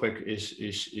this topic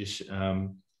is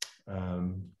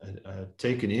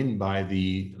taken in by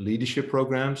the leadership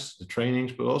programs, the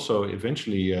trainings, but also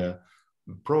eventually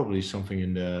probably something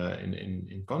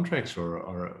in contracts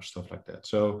or stuff like that.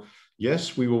 So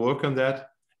yes, we will work on that.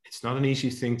 It's not an easy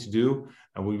thing to do,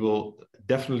 and we will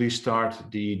definitely start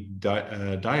the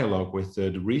dialogue with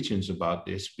the regions about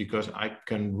this, because I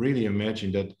can really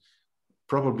imagine that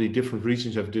probably different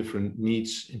regions have different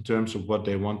needs in terms of what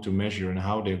they want to measure and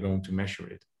how they're going to measure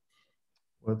it.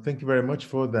 Well, thank you very much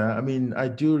for that. I mean, I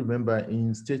do remember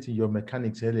in stating your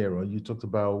mechanics earlier on, you talked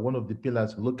about one of the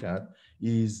pillars to look at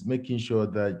is making sure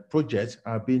that projects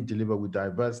are being delivered with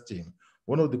diverse team.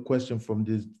 One of the questions from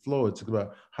this floor is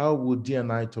about how would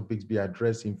D&I topics be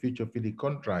addressed in future FIDIC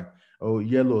contract or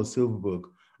yellow or silver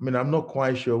book? I mean, I'm not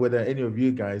quite sure whether any of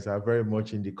you guys are very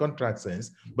much in the contract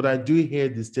sense, but I do hear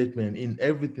the statement in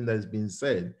everything that is being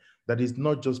said that is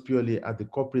not just purely at the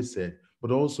corporate side,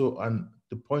 but also on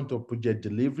the point of project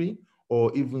delivery,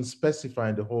 or even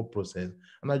specifying the whole process.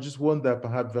 And I just wonder,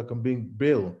 perhaps if I can bring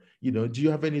Bill, do you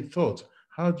have any thoughts?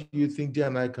 How do you think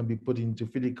D&I can be put into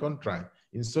FIDIC contract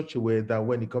in such a way that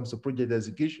when it comes to project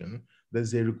execution,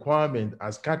 there's a requirement,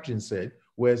 as Katriina said,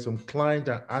 where some clients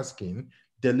are asking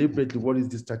deliberately, what is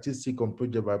the statistic on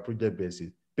project by project basis?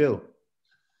 Bill.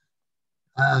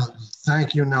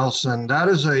 Thank you, Nelson.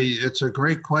 It's a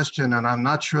great question, and I'm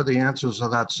not sure the answers are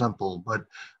that simple, but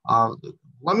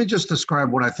let me just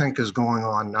describe what I think is going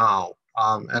on now.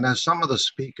 And as some of the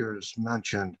speakers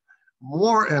mentioned,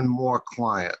 more and more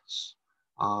clients,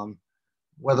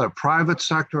 whether private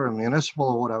sector or municipal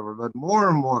or whatever, but more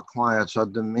and more clients are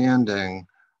demanding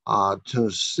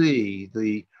to see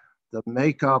the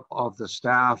makeup of the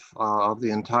staff of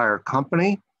the entire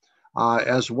company,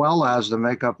 as well as the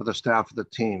makeup of the staff of the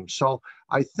team. So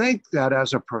I think that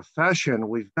as a profession,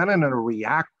 we've been in a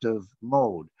reactive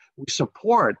mode. We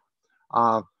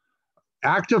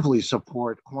actively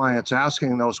support clients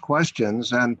asking those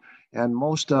questions, and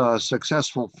most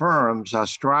successful firms are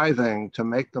striving to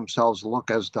make themselves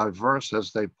look as diverse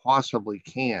as they possibly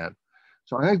can.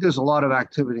 So I think there's a lot of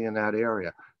activity in that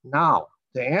area. Now,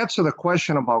 to answer the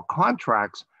question about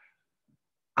contracts,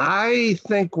 I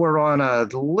think we're on a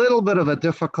little bit of a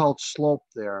difficult slope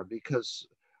there, because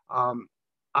at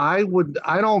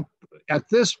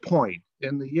this point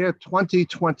in the year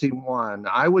 2021,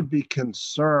 I would be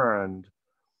concerned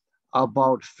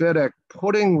about FIDIC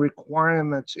putting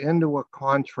requirements into a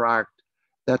contract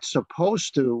that's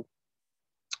supposed to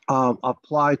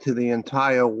apply to the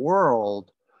entire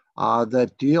world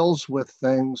that deals with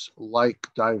things like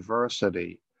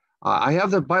diversity.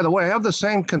 By the way, I have the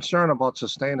same concern about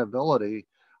sustainability.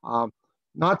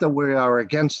 Not that we are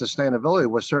against sustainability,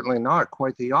 we're certainly not,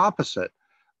 quite the opposite.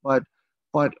 But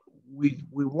we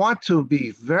want to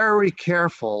be very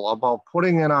careful about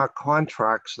putting in our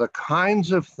contracts the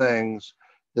kinds of things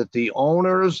that the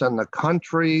owners and the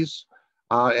countries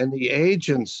and the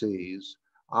agencies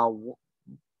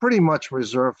pretty much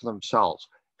reserve for themselves.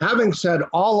 Having said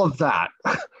all of that,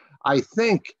 I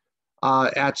think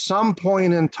at some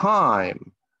point in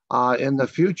time in the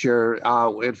future,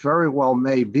 it very well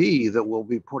may be that we'll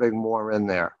be putting more in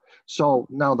there. So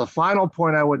now the final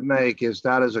point I would make is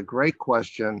that is a great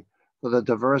question for the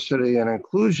Diversity and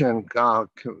Inclusion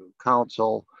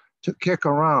Council to kick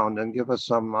around and give us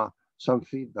some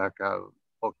feedback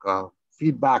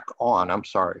on. I'm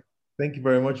sorry. Thank you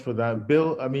very much for that.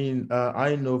 Bill, I mean,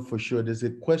 I know for sure there's a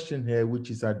question here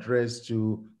which is addressed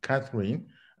to Katriina,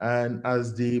 and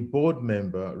as the board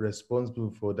member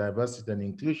responsible for diversity and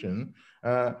inclusion,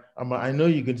 I know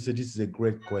you're going to say this is a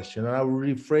great question, and I will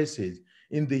rephrase it.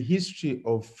 In the history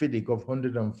of FIDIC of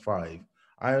 105,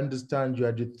 I understand you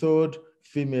are the third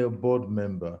female board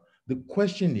member. The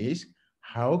question is,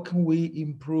 how can we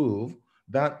improve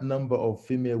that number of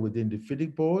female within the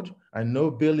FIDIC board? I know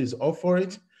Bill is up for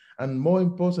it. And more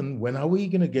important, when are we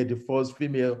going to get the first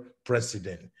female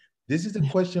president? This is a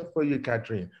question for you,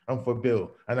 Katriina, and for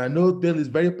Bill. And I know Bill is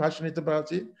very passionate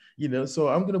about it, so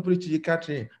I'm going to put it to you,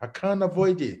 Katriina. I can't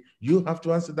avoid it. You have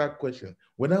to answer that question.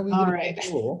 When are we going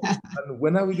to go? And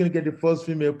when are we going to get the first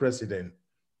female president?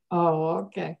 Oh,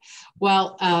 okay.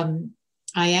 Well, I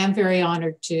am very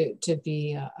honored to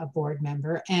be a board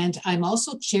member, and I'm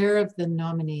also chair of the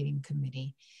nominating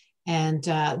committee. And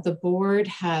the board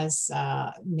has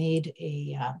made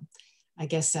a, I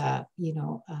guess, a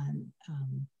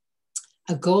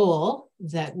goal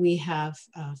that we have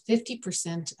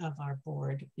 50% of our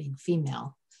board being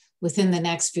female within the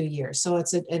next few years. So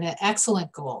it's an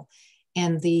excellent goal.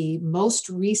 And the most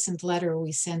recent letter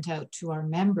we sent out to our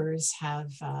members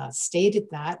have stated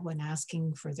that when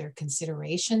asking for their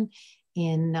consideration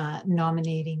in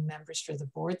nominating members for the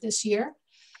board this year.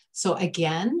 So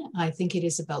again, I think it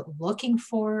is about looking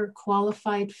for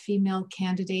qualified female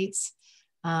candidates.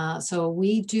 So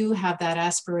we do have that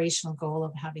aspirational goal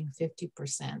of having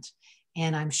 50%.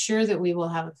 And I'm sure that we will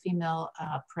have a female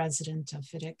president of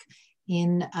FIDIC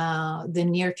in the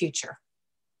near future.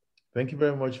 Thank you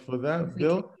very much for that,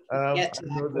 Bill. I'll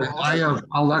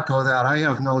echo that. I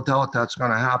have no doubt that's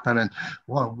going to happen. And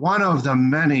one of the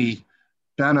many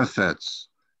benefits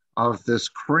of this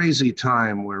crazy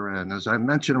time we're in, as I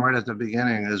mentioned right at the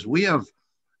beginning, is we have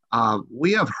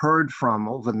heard from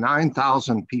over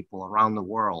 9,000 people around the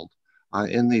world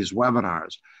in these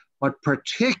webinars, but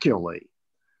particularly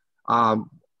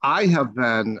I have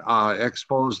been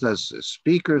exposed as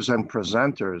speakers and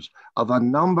presenters of a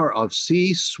number of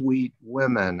C-suite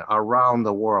women around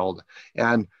the world.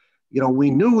 And, you know, we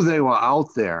knew they were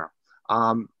out there.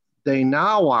 They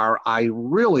now are, I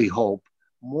really hope,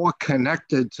 more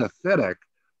connected to FIDIC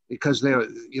because they're,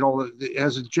 you know,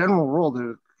 as a general rule,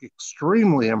 they're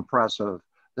extremely impressive.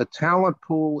 The talent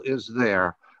pool is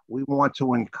there. We want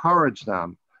to encourage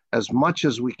them as much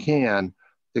as we can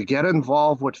to get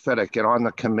involved with FIDIC, get on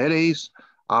the committees,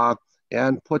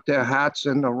 and put their hats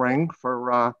in the ring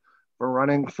for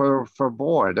running for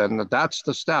board. And that's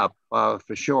the step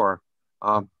for sure.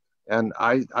 And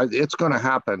it's going to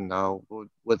happen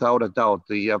without a doubt.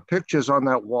 The pictures on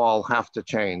that wall have to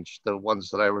change, the ones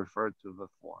that I referred to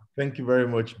before. Thank you very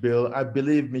much, Bill. I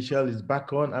believe Michele is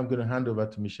back on. I'm going to hand over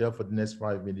to Michele for the next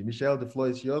 5 minutes. Michele, the floor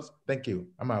is yours. Thank you.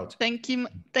 I'm out. Thank you.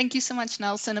 Thank you so much,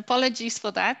 Nelson. Apologies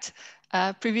for that.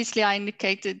 Previously, I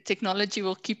indicated technology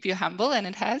will keep you humble, and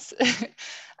it has.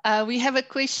 We have a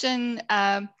question.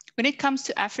 When it comes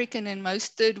to African and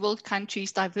most third world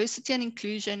countries, diversity and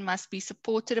inclusion must be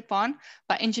supported upon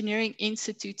by engineering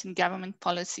institutes and government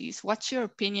policies. What's your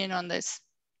opinion on this?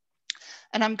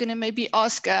 And I'm going to maybe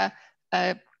ask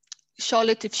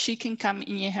Charlotte if she can come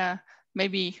in here,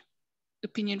 maybe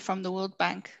opinion from the World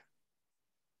Bank.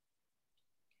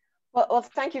 Well,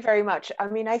 thank you very much. I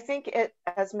mean, I think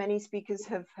as many speakers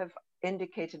have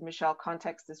indicated, Michele,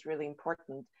 context is really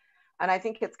important. And I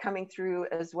think it's coming through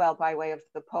as well by way of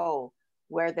the poll,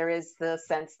 where there is the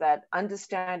sense that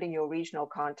understanding your regional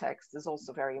context is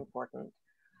also very important.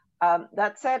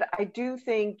 That said, I do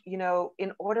think, you know,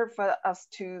 in order for us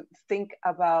to think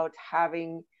about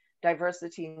having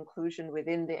diversity and inclusion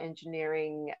within the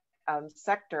engineering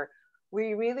sector,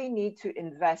 we really need to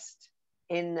invest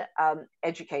in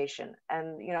education.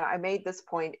 And, you know, I made this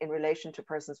point in relation to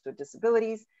persons with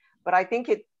disabilities, but I think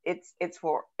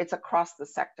it's across the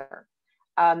sector.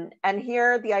 And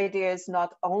here the idea is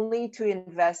not only to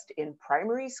invest in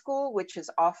primary school, which is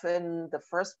often the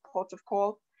first port of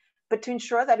call, but to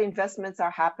ensure that investments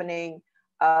are happening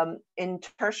in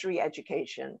tertiary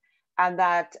education, and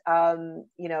that,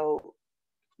 you know,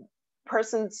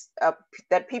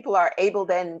 that people are able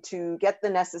then to get the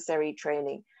necessary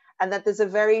training, and that there's a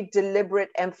very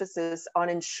deliberate emphasis on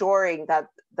ensuring that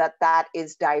that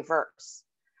is diverse.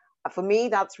 For me,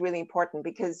 that's really important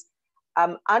because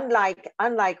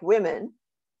unlike women,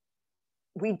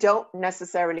 we don't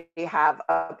necessarily have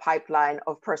a pipeline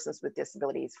of persons with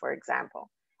disabilities, for example.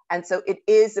 And so it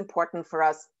is important for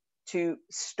us to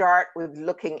start with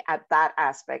looking at that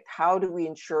aspect. How do we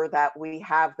ensure that we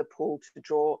have the pool to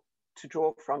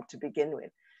draw from to begin with?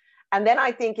 And then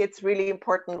I think it's really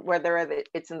important, whether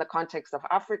it's in the context of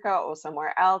Africa or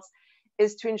somewhere else,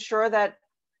 is to ensure that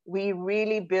we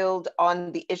really build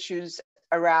on the issues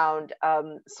around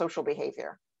social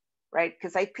behavior, right?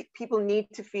 Because people need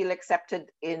to feel accepted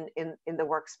in the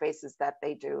workspaces that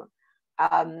they do.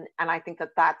 And I think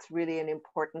that that's really an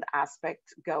important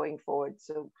aspect going forward.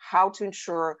 So how to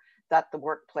ensure that the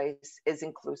workplace is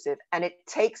inclusive, and it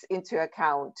takes into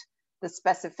account the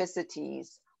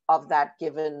specificities of that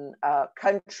given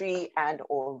country and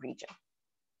or region.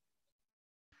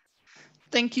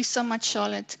 Thank you so much,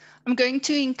 Charlotte. I'm going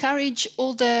to encourage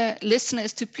all the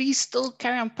listeners to please still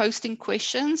carry on posting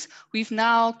questions. We've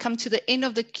now come to the end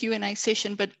of the Q&A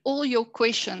session, but all your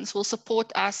questions will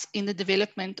support us in the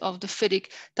development of the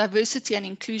FIDIC diversity and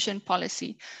inclusion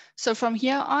policy. So from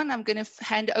here on, I'm going to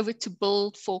hand over to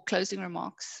Bill for closing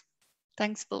remarks.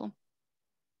 Thanks, Bill.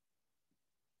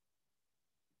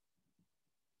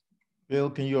 Bill,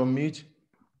 can you unmute?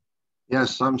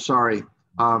 Yes, I'm sorry.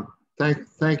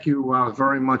 Thank you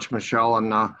very much, Michelle.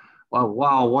 And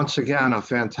wow, once again, a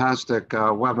fantastic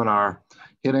webinar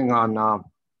hitting on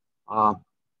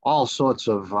all sorts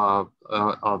of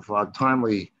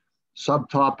timely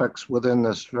subtopics within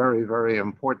this very, very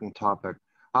important topic.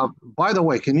 By the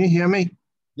way, can you hear me?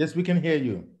 Yes, we can hear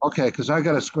you. Okay, because I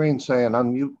got a screen saying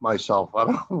unmute myself. I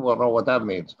don't know what that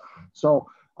means. So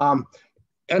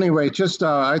anyway, just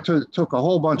I took a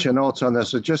whole bunch of notes on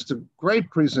this. It's just great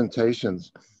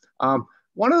presentations.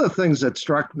 One of the things that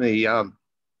struck me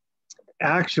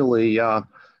actually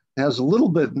has a little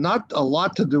bit, not a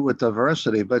lot to do with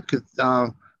diversity, but I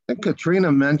think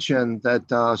Katriina mentioned that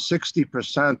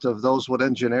 60% of those with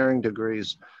engineering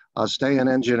degrees stay in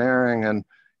engineering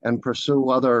and pursue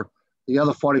the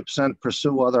other 40%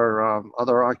 pursue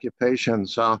other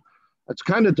occupations. It's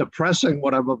kind of depressing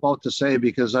what I'm about to say,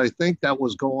 because I think that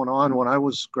was going on when I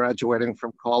was graduating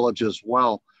from college as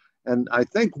well. And I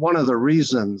think one of the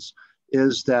reasons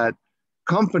is that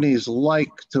companies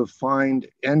like to find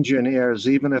engineers,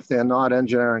 even if they're not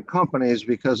engineering companies,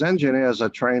 because engineers are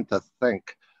trained to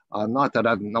think. Not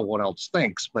that no one else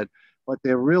thinks, but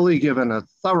they're really given a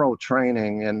thorough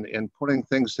training in putting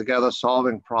things together,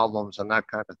 solving problems and that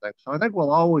kind of thing. So I think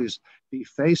we'll always be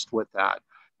faced with that.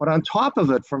 But on top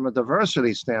of it, from a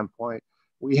diversity standpoint,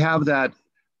 we have that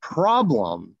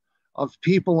problem of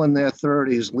people in their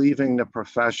 30s leaving the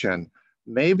profession.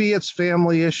 Maybe it's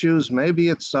family issues, maybe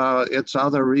it's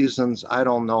other reasons, I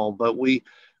don't know. But we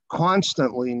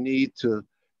constantly need to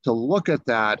look at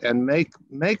that and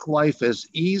make life as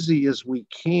easy as we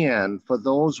can for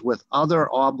those with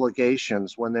other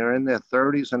obligations when they're in their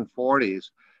 30s and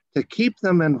 40s, to keep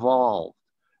them involved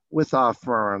with our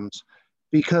firms.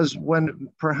 Because when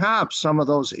perhaps some of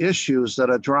those issues that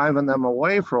are driving them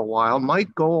away for a while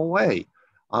might go away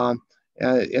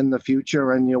in the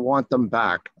future, and you want them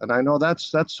back. And I know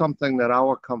that's something that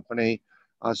our company,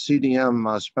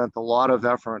 CDM, spent a lot of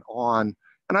effort on,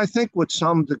 and I think with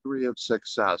some degree of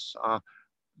success,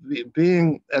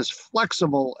 being as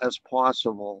flexible as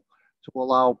possible to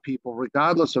allow people,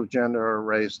 regardless of gender or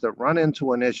race, that run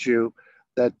into an issue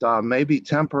that may be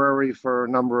temporary for a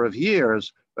number of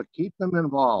years, but keep them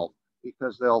involved,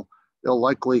 because they'll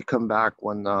likely come back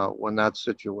when that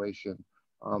situation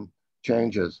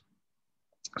changes.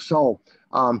 So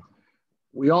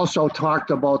we also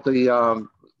talked about the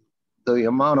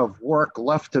amount of work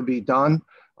left to be done.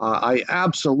 I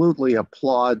absolutely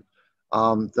applaud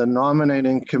the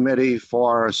nominating committee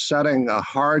for setting a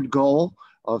hard goal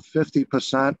of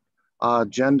 50%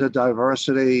 gender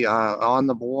diversity on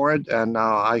the board, and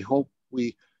I hope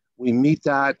we meet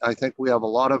that. I think we have a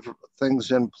lot of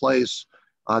things in place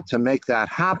to make that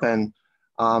happen,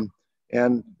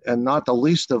 and not the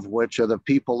least of which are the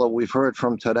people that we've heard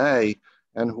from today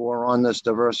and who are on this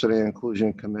diversity and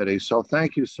inclusion committee. So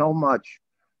thank you so much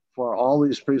for all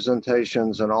these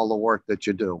presentations and all the work that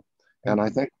you do. And I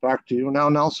think back to you now,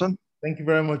 Nelson. Thank you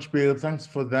very much, Bill. Thanks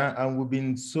for that. And we've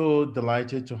been so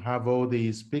delighted to have all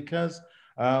the speakers.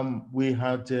 We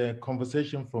had a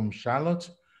conversation from Charlotte.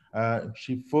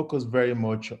 She focused very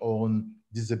much on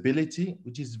disability,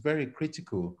 which is very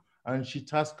critical. And she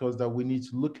tasked us that we need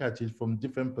to look at it from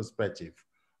different perspectives.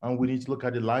 And we need to look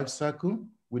at the life cycle.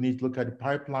 We need to look at the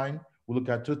pipeline. We look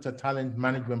at total talent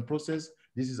management process.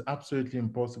 This is absolutely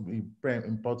very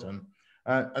important.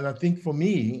 And I think for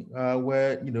me,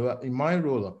 where, in my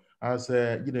role as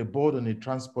a board on the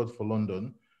Transport for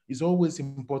London, it's always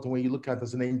important when you look at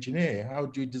as an engineer, how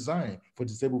do you design for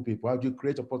disabled people? How do you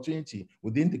create opportunity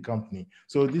within the company?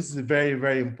 So this is a very,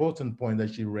 very important point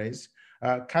that she raised.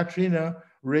 Katriina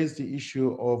raised the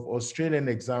issue of Australian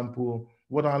example.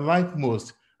 What I like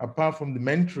most, apart from the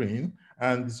mentoring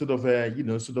and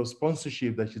the sort of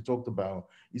sponsorship that she talked about,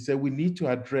 is that we need to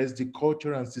address the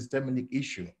cultural and systemic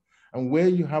issue. And where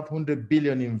you have 100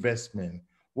 billion investment,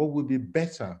 what would be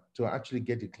better to actually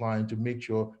get the client to make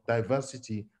sure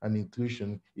diversity and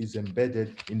inclusion is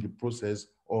embedded in the process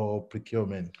of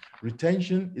procurement.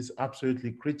 Retention is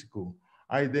absolutely critical.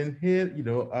 I then hear,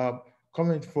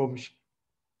 comment from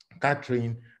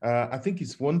Katriina. I think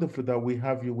it's wonderful that we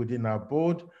have you within our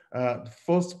board. The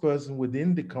first person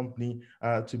within the company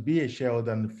to be a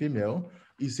shareholder and female.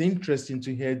 It's interesting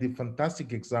to hear the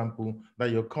fantastic example that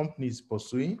your company is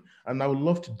pursuing. And I would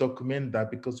love to document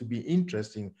that, because it would be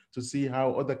interesting to see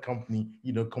how other companies,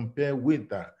 compare with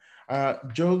that.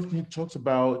 Joe talks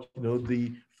about,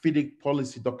 the FIDIC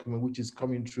policy document, which is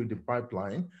coming through the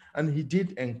pipeline. And he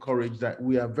did encourage that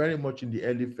we are very much in the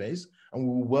early phase, and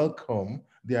we welcome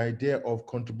the idea of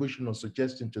contribution or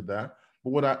suggestion to that. But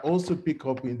what I also pick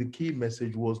up in the key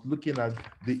message was looking at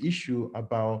the issue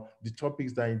about the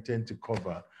topics that I intend to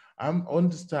cover. I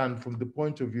understand from the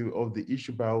point of view of the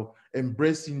issue about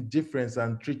embracing difference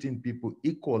and treating people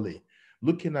equally,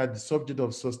 looking at the subject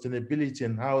of sustainability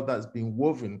and how that's been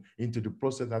woven into the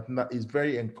process. I think that is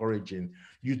very encouraging.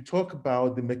 You talk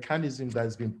about the mechanism that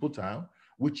has been put out,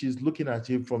 which is looking at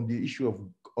it from the issue of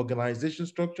organization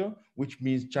structure, which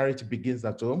means charity begins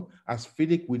at home. As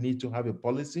FIDIC, we need to have a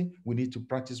policy. We need to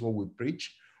practice what we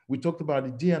preach. We talked about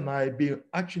the D&I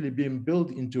actually being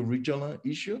built into regional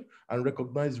issue and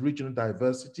recognize regional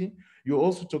diversity. You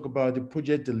also talk about the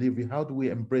project delivery. How do we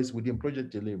embrace within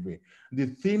project delivery? The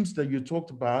themes that you talked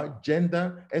about,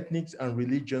 gender, ethnics, and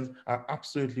religions, are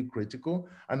absolutely critical.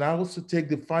 And I also take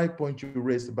the 5 points you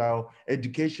raised about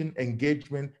education,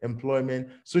 engagement,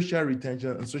 employment, social retention,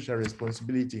 and social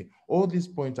responsibility. All these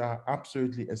points are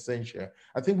absolutely essential.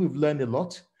 I think we've learned a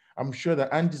lot. I'm sure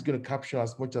that Andy's going to capture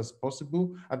as much as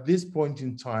possible. At this point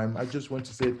in time, I just want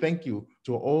to say thank you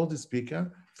to all the speakers,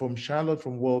 from Charlotte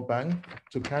from World Bank,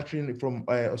 to Katriina from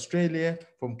Australia,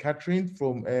 from Katriina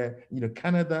from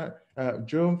Canada,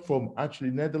 Joe from actually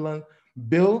Netherlands,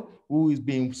 Bill, who has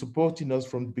been supporting us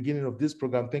from the beginning of this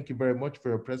program. Thank you very much for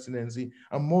your presidency.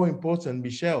 And more important,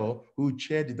 Michele, who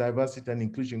chaired the Diversity and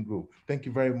Inclusion Group. Thank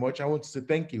you very much. I want to say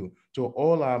thank you to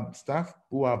all our staff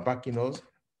who are backing us,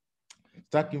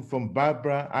 starting from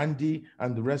Barbara, Andy,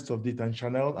 and the rest of it, and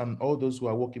Chanel, and all those who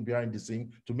are working behind the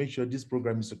scene to make sure this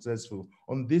program is successful.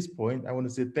 On this point, I want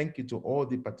to say thank you to all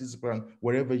the participants,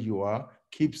 wherever you are.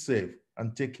 Keep safe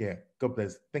and take care. God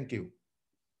bless. Thank you.